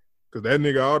Kitty. Cause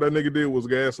all that nigga did was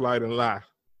gaslight and lie.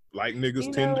 Like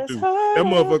niggas tend to do. That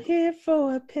motherfucker here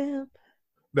for a pimp.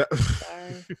 That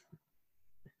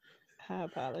I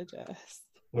apologize.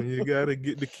 When you gotta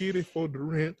get the kitty for the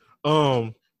rent.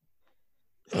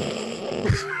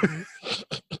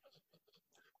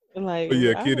 Like, But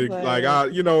yeah, I Kitty,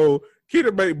 was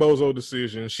Kitty make bozo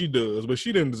decisions. She does, but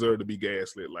she didn't deserve to be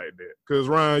gaslit like that. Cause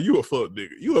Ryan, you a fuck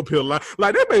nigga. You up here like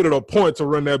they made it a point to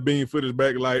run that bean footage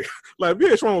back. Like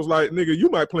VH1 was like, nigga, you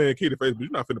might play in Kitty face, but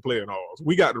you're not finna play in ours.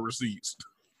 We got the receipts.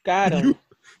 got him.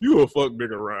 You a fuck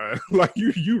nigga, Ryan. Like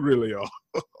you really are.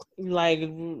 Like,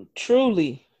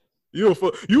 truly. You a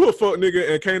fuck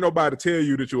nigga, and can't nobody tell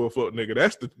you that you a fuck nigga.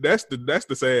 That's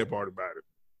the sad part about it.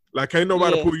 Like, can't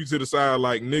nobody pull you to the side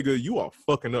like, nigga, you are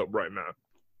fucking up right now.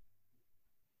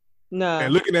 No.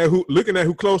 And looking at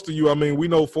who close to you, I mean, we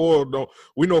know Ford don't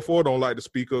like to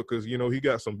speak up because he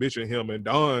got some bitch in him, and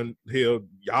Don, hell,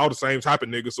 y'all the same type of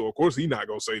nigga, so of course he not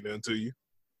gonna say nothing to you.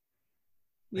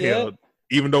 Yeah.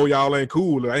 Even though y'all ain't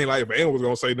cool, it ain't like Van was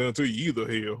gonna say nothing to you either,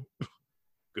 hell.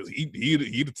 Because he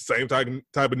the same type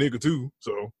of nigga too.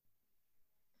 So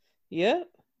yeah.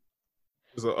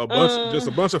 There's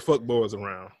a bunch of fuck boys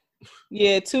around.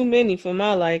 Yeah, too many for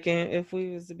my liking, if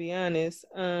we was to be honest.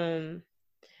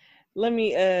 Let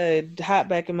me hop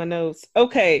back in my notes.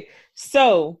 Okay,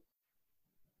 so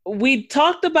we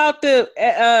talked about the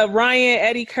Ryan,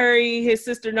 Eddie Curry, his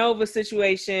sister Nova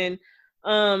situation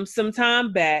some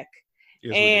time back.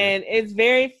 Yes, and it's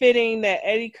very fitting that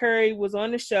Eddie Curry was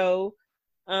on the show.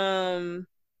 And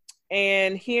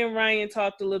he and Ryan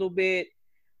talked a little bit.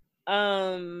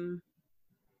 And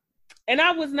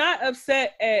I was not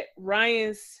upset at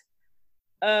Ryan's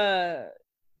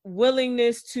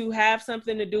willingness to have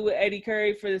something to do with Eddie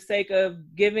Curry for the sake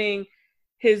of giving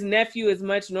his nephew as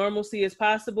much normalcy as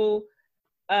possible.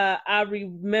 I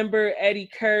remember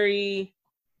Eddie Curry,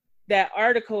 that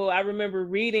article, I remember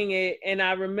reading it, and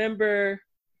I remember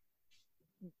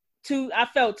I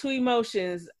felt two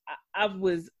emotions. I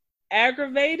was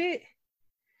aggravated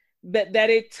that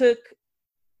it took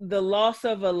the loss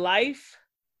of a life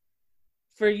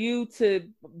for you to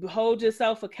hold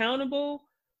yourself accountable.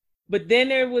 But then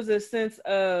there was a sense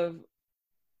of,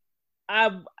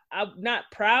 I'm not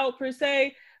proud per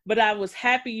se, but I was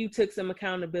happy you took some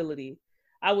accountability.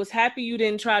 I was happy you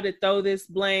didn't try to throw this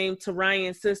blame to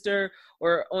Ryan's sister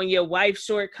or on your wife's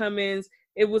shortcomings.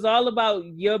 It was all about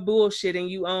your bullshit and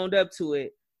you owned up to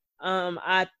it.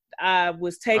 I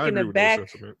was taken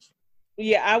aback.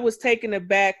 Yeah, I was taken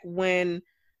aback when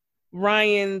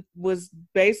Ryan was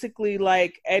basically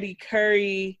like Eddie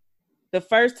Curry. The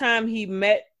first time he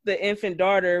met the infant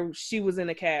daughter, she was in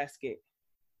a casket.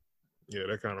 Yeah,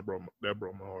 that kind of broke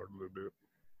my heart a little bit.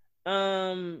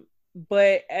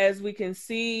 But as we can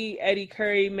see, Eddie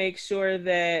Curry makes sure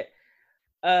that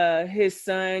his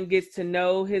son gets to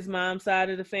know his mom's side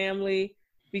of the family,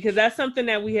 because that's something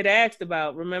that we had asked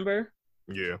about, remember?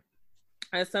 Yeah.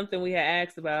 That's something we had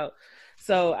asked about.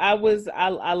 So I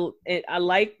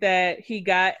like that he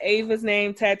got Ava's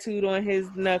name tattooed on his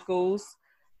knuckles.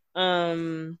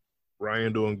 Ryan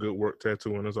doing good work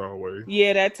tattooing as always.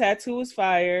 Yeah, that tattoo was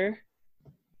fire.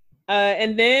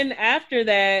 And then after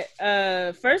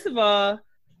that, first of all,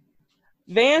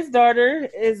 Van's daughter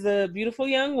is a beautiful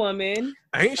young woman.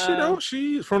 Ain't she though?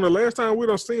 She, from the last time we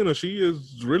done seen her, she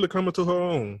is really coming to her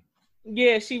own.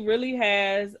 Yeah, she really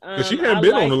has. She hadn't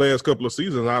been on the last couple of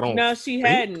seasons, I don't No, she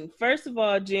hadn't. First of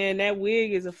all, Jen, that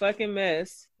wig is a fucking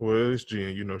mess. Well, it's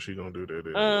Jen. You know she gonna do that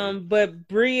anyway. But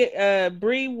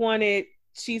Bree wanted,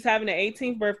 she's having an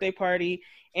 18th birthday party,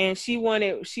 and she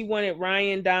wanted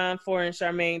Ryan, Don, Four, and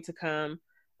Charmaine to come.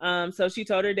 So she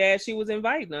told her dad she was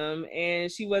inviting them,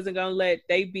 and she wasn't gonna let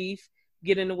they beef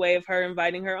get in the way of her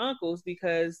inviting her uncles,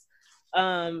 because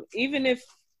even if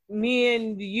me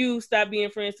and you stop being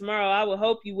friends tomorrow, I would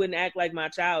hope you wouldn't act like my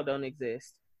child don't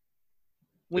exist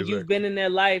when You've been in their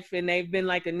life and they've been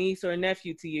like a niece or a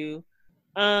nephew to you.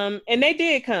 And they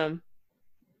did come.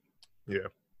 Yeah.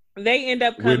 They end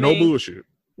up coming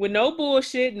with no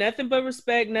bullshit, nothing but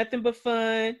respect, nothing but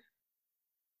fun.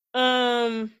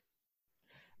 But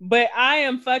I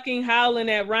am fucking howling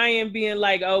at Ryan being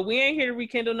like, oh, we ain't here to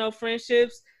rekindle no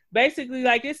friendships. Basically,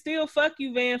 like, it's still fuck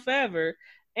you, Van, forever.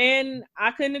 And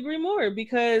I couldn't agree more,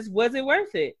 because was it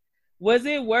worth it? Was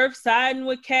it worth siding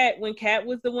with Kat when Kat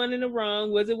was the one in the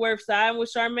wrong? Was it worth siding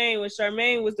with Charmaine when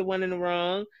Charmaine was the one in the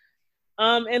wrong?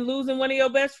 And losing one of your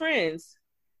best friends?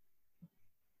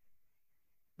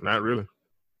 Not really.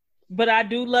 But I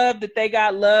do love that they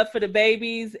got love for the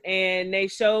babies, and they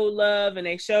showed love, and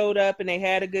they showed up, and they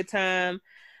had a good time.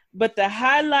 But the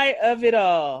highlight of it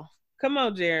all, come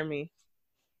on, Jeremy.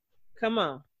 Come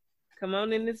on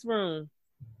in this room.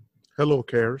 Hello,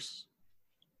 Karis.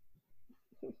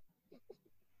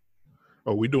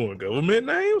 Oh, we doing government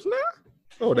names now?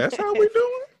 Oh, that's how we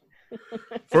doing?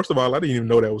 First of all, I didn't even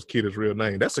know that was Kitty's real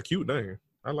name. That's a cute name.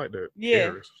 I like that. Yeah.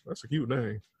 Karis. That's a cute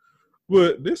name.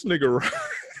 But this nigga,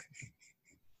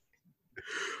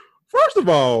 first of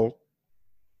all,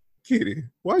 Kitty,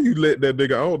 why you let that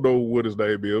nigga, I don't know what his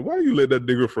name is, why you let that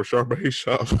nigga from Charmaine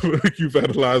shop you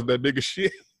vandalized that nigga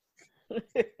shit?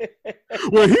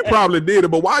 Well, he probably did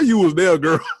it, but why you was there,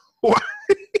 girl?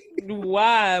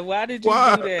 Why? Why did you do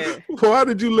that? Why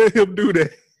did you let him do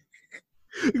that?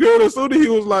 Girl, as soon as he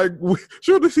was like,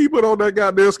 should he put on that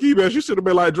goddamn ski mask, you should have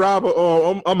been like, driver,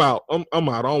 I'm out. I'm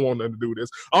out. I don't want nothing to do with this.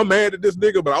 I'm mad at this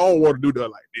nigga, but I don't want to do that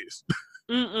like this.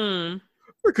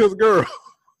 Because, girl,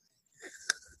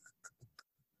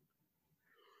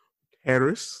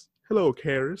 Karis. Hello,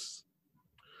 Karis.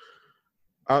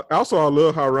 I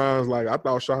love how Ryan's like, I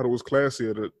thought Shada was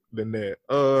classier than that.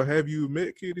 Have you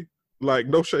met Kitty? Like,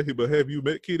 no shade, but have you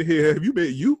met Kitty? Here, have you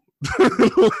met you?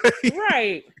 Like,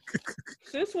 right.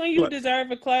 This when you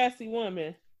deserve a classy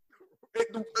woman.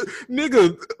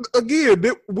 Nigga, again,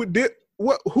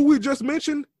 who we just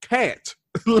mentioned? Cat.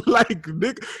 Like,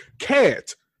 nigga,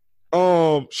 Cat.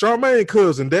 Charmaine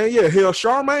cousin, Danielle, hell,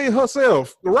 Charmaine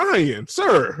herself, Ryan,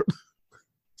 sir.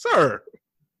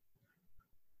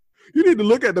 You need to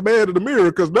look at the man in the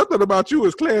mirror because nothing about you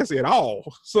is classy at all.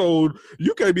 So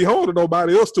you can't be holding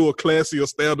nobody else to a classier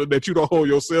standard that you don't hold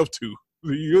yourself to.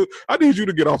 I need you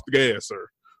to get off the gas, sir.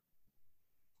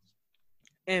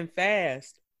 And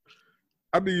fast.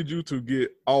 I need you to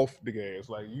get off the gas.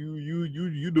 Like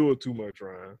you doing too much,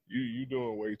 Ryan. You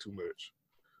doing way too much.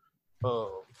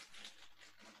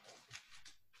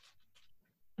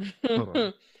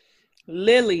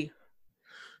 Lily.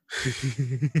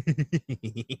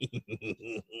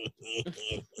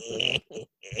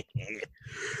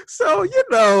 So,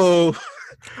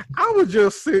 I was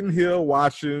just sitting here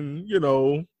watching,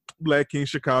 Black King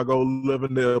Chicago,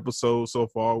 11 episodes so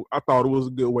far. I thought it was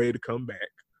a good way to come back.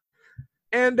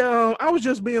 And I was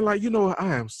just being like,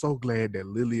 I am so glad that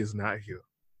Lily is not here.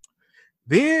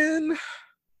 Then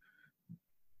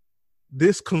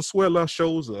this Consuela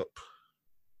shows up.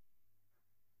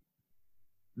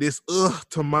 This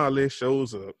Tamale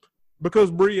shows up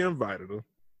because Bree invited her.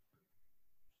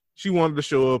 She wanted to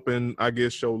show up and I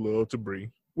guess show love to Bree,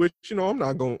 which I'm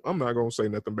not gonna say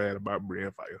nothing bad about Bree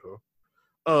inviting her.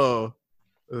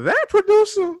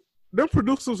 Them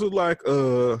producers are like,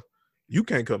 you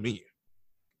can't come in.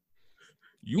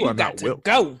 You are not welcome.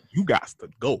 Go. You got to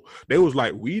go. They was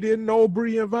like, we didn't know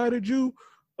Bree invited you.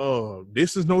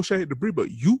 This is no shade to Bree, but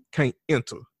you can't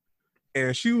enter.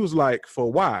 And she was like,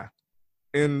 for why?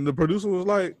 And the producer was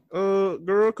like, girl,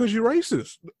 because you're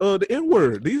racist. The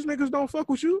N-word. These niggas don't fuck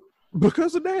with you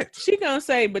because of that. She gonna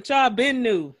say, but y'all been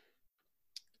new.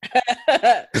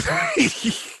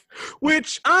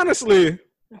 Which, honestly...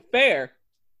 Fair.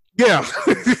 Yeah.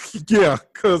 Yeah,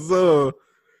 because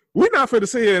we're not finna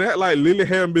say that like Lily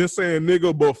hadn't been saying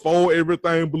nigga before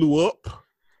everything blew up.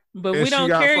 But we don't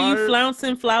care, fired. You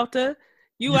flouncing flouter.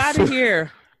 You out of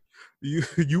here.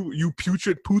 You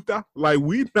putrid puta. Like,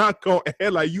 we not gonna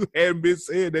act like you hadn't been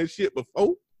saying that shit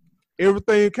before.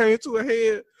 Everything came to a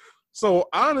head. So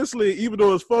honestly, even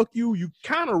though it's fuck you, you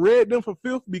kind of read them for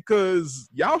filth because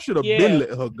y'all should have been let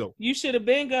her go. You should have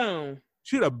been gone.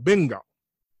 Should have been gone.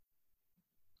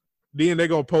 Then they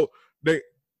gonna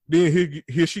Then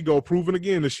here she go proving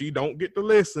again that she don't get the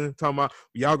lesson. Talking about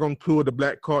y'all gonna pull the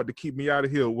black card to keep me out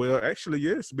of here. Well, actually,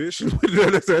 yes, bitch.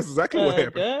 That's exactly what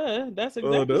happened. That's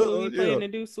exactly what we plan to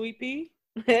do, Sweet Pea.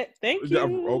 Thank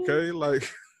you. Okay, like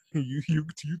you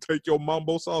take your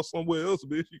mambo sauce somewhere else,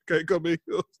 bitch. You can't come in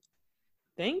here.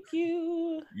 Thank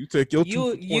you. You take your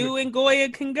you and Goya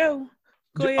can go.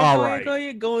 Goya,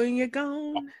 Goya,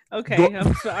 gone. Okay,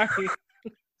 I'm sorry.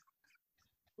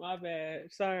 My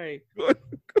bad. Sorry.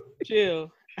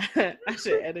 Chill. I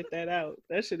should edit that out.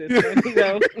 That should have funny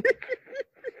though.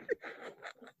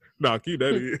 Nah, keep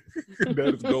that in.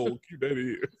 That is gold. Keep that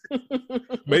in.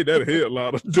 Make that a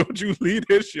headliner. Don't you leave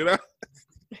that shit out.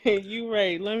 You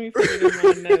right. Let me put it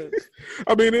in my notes.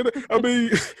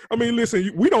 I mean,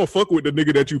 listen, we don't fuck with the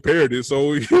nigga that you paired it,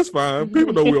 so it's fine.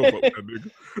 People know we don't fuck with that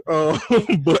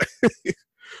nigga.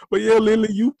 But yeah, Lily,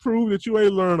 you prove that you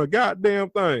ain't learned a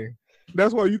goddamn thing.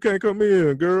 That's why you can't come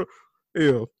in, girl.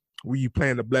 Yeah, when you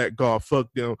playing the black guard, fuck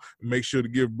them. And make sure to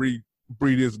give Bree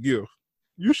this gift.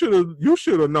 You should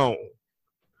have known.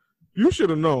 You should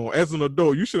have known as an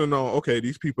adult. You should have known. Okay,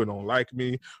 these people don't like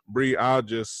me, Bree. I'll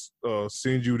just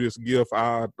send you this gift.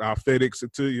 I'll FedEx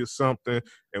it to you something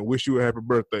and wish you a happy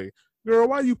birthday, girl.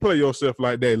 Why you play yourself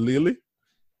like that, Lily?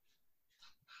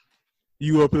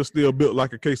 You up here still built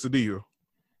like a quesadilla.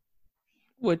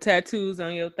 With tattoos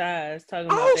on your thighs, talking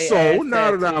about they Also, ass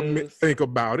now that tattoos. think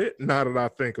about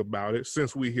it,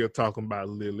 since we here talking about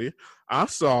Lily, I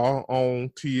saw on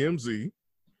TMZ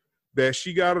that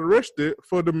she got arrested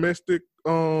for domestic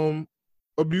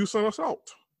abuse and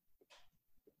assault.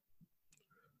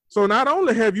 So not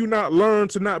only have you not learned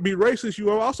to not be racist, you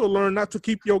have also learned not to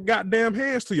keep your goddamn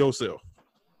hands to yourself.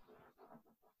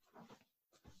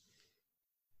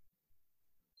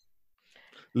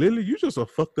 Lily, you just a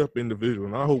fucked up individual,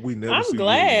 and I hope we never see you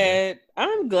again.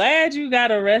 I'm glad you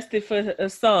got arrested for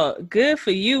assault. Good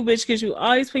for you, bitch, because you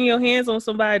always putting your hands on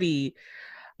somebody.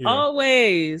 Yeah.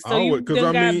 Always. So you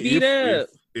done got beat up.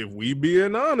 If we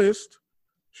being honest,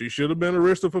 she should have been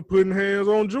arrested for putting hands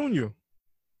on Junior.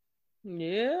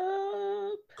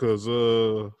 Yeah. Because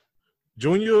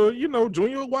Junior,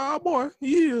 Junior a wild boy.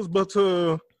 He is, but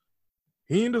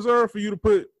he ain't deserve for you to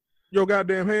put your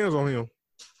goddamn hands on him.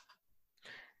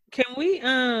 Can we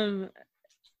and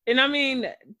I mean,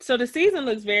 so the season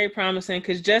looks very promising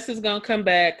because Jess is gonna come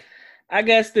back. I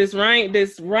guess this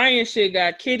Ryan shit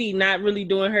got Kitty not really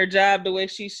doing her job the way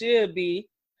she should be.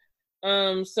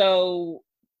 So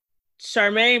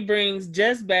Charmaine brings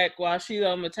Jess back while she's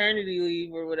on maternity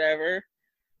leave or whatever.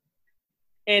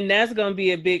 And that's gonna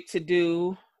be a big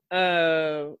to-do.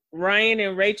 Ryan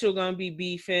and Rachel gonna be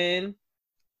beefing.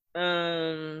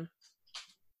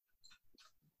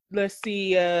 Let's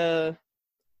see, Don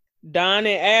and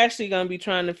Ashley gonna be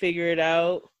trying to figure it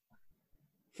out.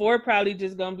 Ford probably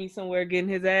just gonna be somewhere getting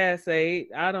his ass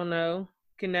ate. I don't know.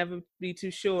 Can never be too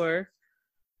sure.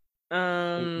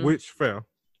 Which fair.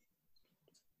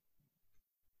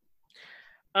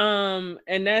 And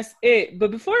that's it.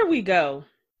 But before we go,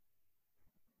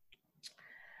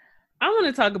 I want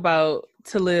to talk about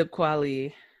Talib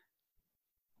Kweli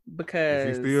because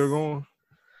is he still going?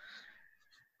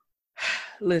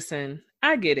 Listen,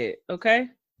 I get it, okay?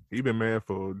 He been mad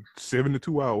for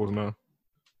 72 hours now.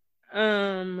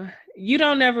 You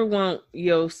don't ever want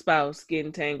your spouse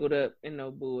getting tangled up in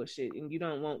no bullshit, and you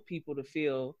don't want people to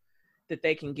feel that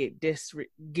they can get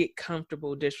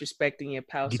comfortable disrespecting your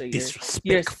spouse or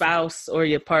your spouse or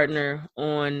your partner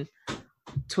on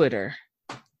Twitter.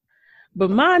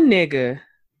 But my nigga,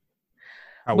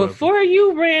 before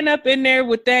you ran up in there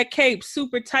with that cape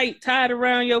super tight tied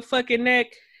around your fucking neck,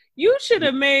 you should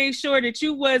have made sure that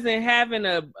you wasn't having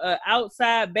a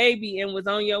outside baby and was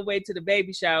on your way to the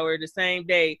baby shower the same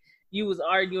day you was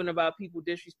arguing about people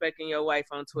disrespecting your wife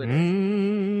on Twitter.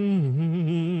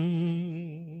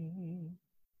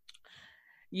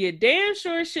 You damn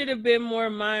sure should have been more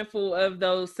mindful of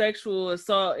those sexual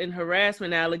assault and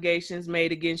harassment allegations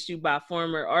made against you by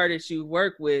former artists you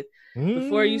work with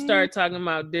before you start talking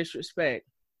about disrespect.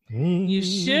 You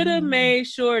should have made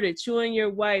sure that you and your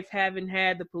wife haven't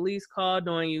had the police called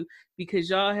on you because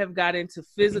y'all have got into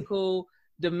physical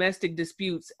domestic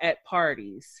disputes at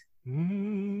parties.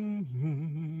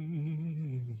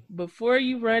 Before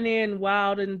you run in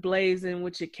wild and blazing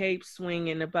with your cape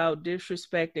swinging about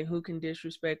disrespect and who can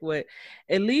disrespect what,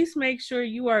 at least make sure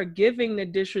you are giving the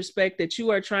disrespect that you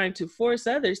are trying to force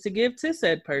others to give to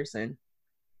said person.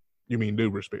 You mean due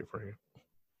respect for him?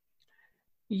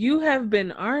 You have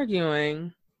been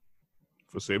arguing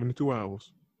for 72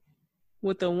 hours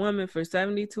with a woman for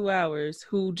 72 hours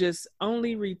who just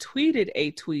only retweeted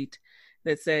a tweet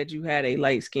that said you had a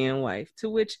light-skinned wife, to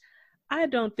which I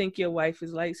don't think your wife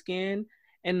is light-skinned.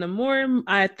 And the more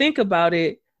I think about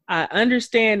it, I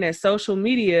understand that social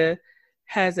media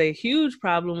has a huge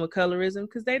problem with colorism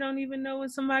because they don't even know when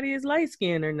somebody is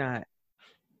light-skinned or not.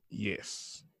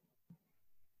 Yes.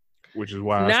 Which is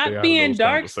why not being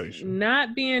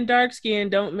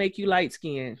dark-skinned don't make you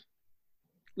light-skinned.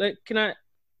 Let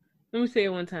me say it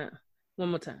one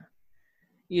more time.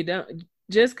 You don't,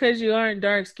 just because you aren't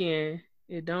dark-skinned,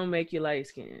 it don't make you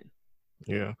light-skinned.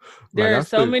 Yeah. There are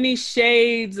so many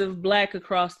shades of black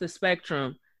across the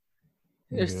spectrum.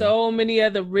 There's so many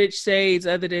other rich shades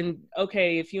other than,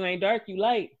 okay, if you ain't dark, you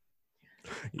light.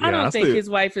 Yeah, I don't think his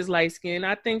wife is light-skinned.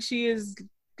 I think she is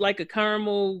like a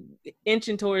caramel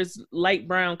inching towards light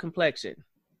brown complexion.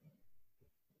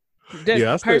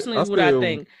 That's personally what I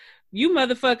think. You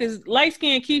motherfuckers,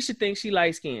 light-skinned Keisha thinks she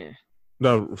light-skinned.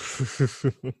 No,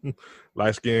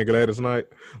 light-skinned Gladys Knight.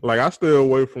 Like, I stay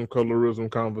away from colorism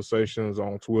conversations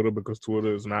on Twitter because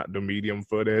Twitter is not the medium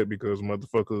for that because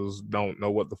motherfuckers don't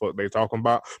know what the fuck they talking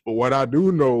about. But what I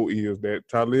do know is that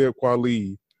Talib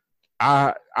Kweli,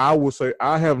 I would say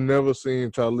I have never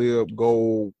seen Talib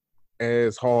go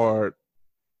as hard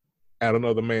at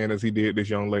another man as he did this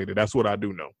young lady. That's what I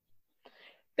do know.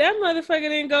 That motherfucker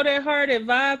didn't go that hard at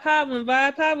Vibe Pop when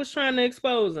Vibe Pop was trying to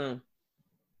expose him.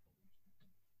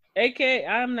 AK,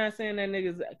 I'm not saying that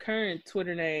nigga's current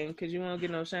Twitter name because you won't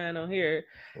get no shine on here.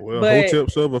 Well, But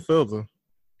Hotep's of a feather.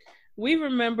 we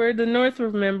remember, the North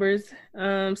remembers.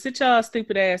 Sit y'all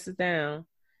stupid asses down.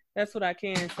 That's what I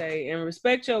can say. And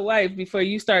respect your wife before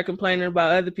you start complaining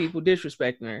about other people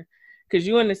disrespecting her. Because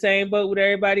you in the same boat with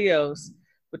everybody else.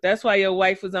 But that's why your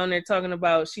wife was on there talking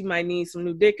about she might need some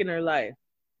new dick in her life.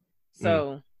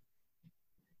 So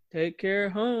take care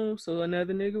of home so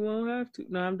another nigga won't have to.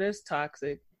 No, that's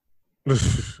toxic.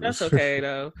 That's okay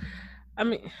though. I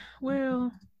mean,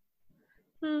 well.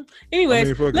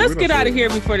 Anyways, let's get out of here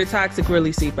before the toxic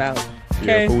really seep out. Okay?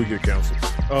 Yeah, before we get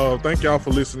canceled. Thank y'all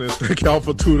for listening. Thank y'all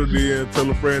for tuning in. Tell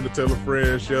a friend to tell a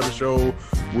friend. Share the show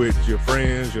with your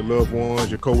friends, your loved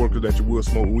ones, your coworkers that you will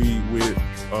smoke weed with.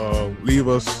 Leave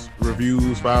us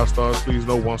reviews, 5 stars, please.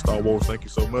 No 1-star awards. Thank you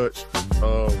so much.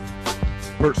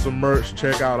 Purchase some merch.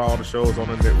 Check out all the shows on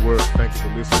the network. Thank you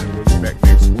for listening. We'll be back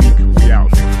next week. We out.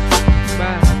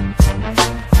 Bye.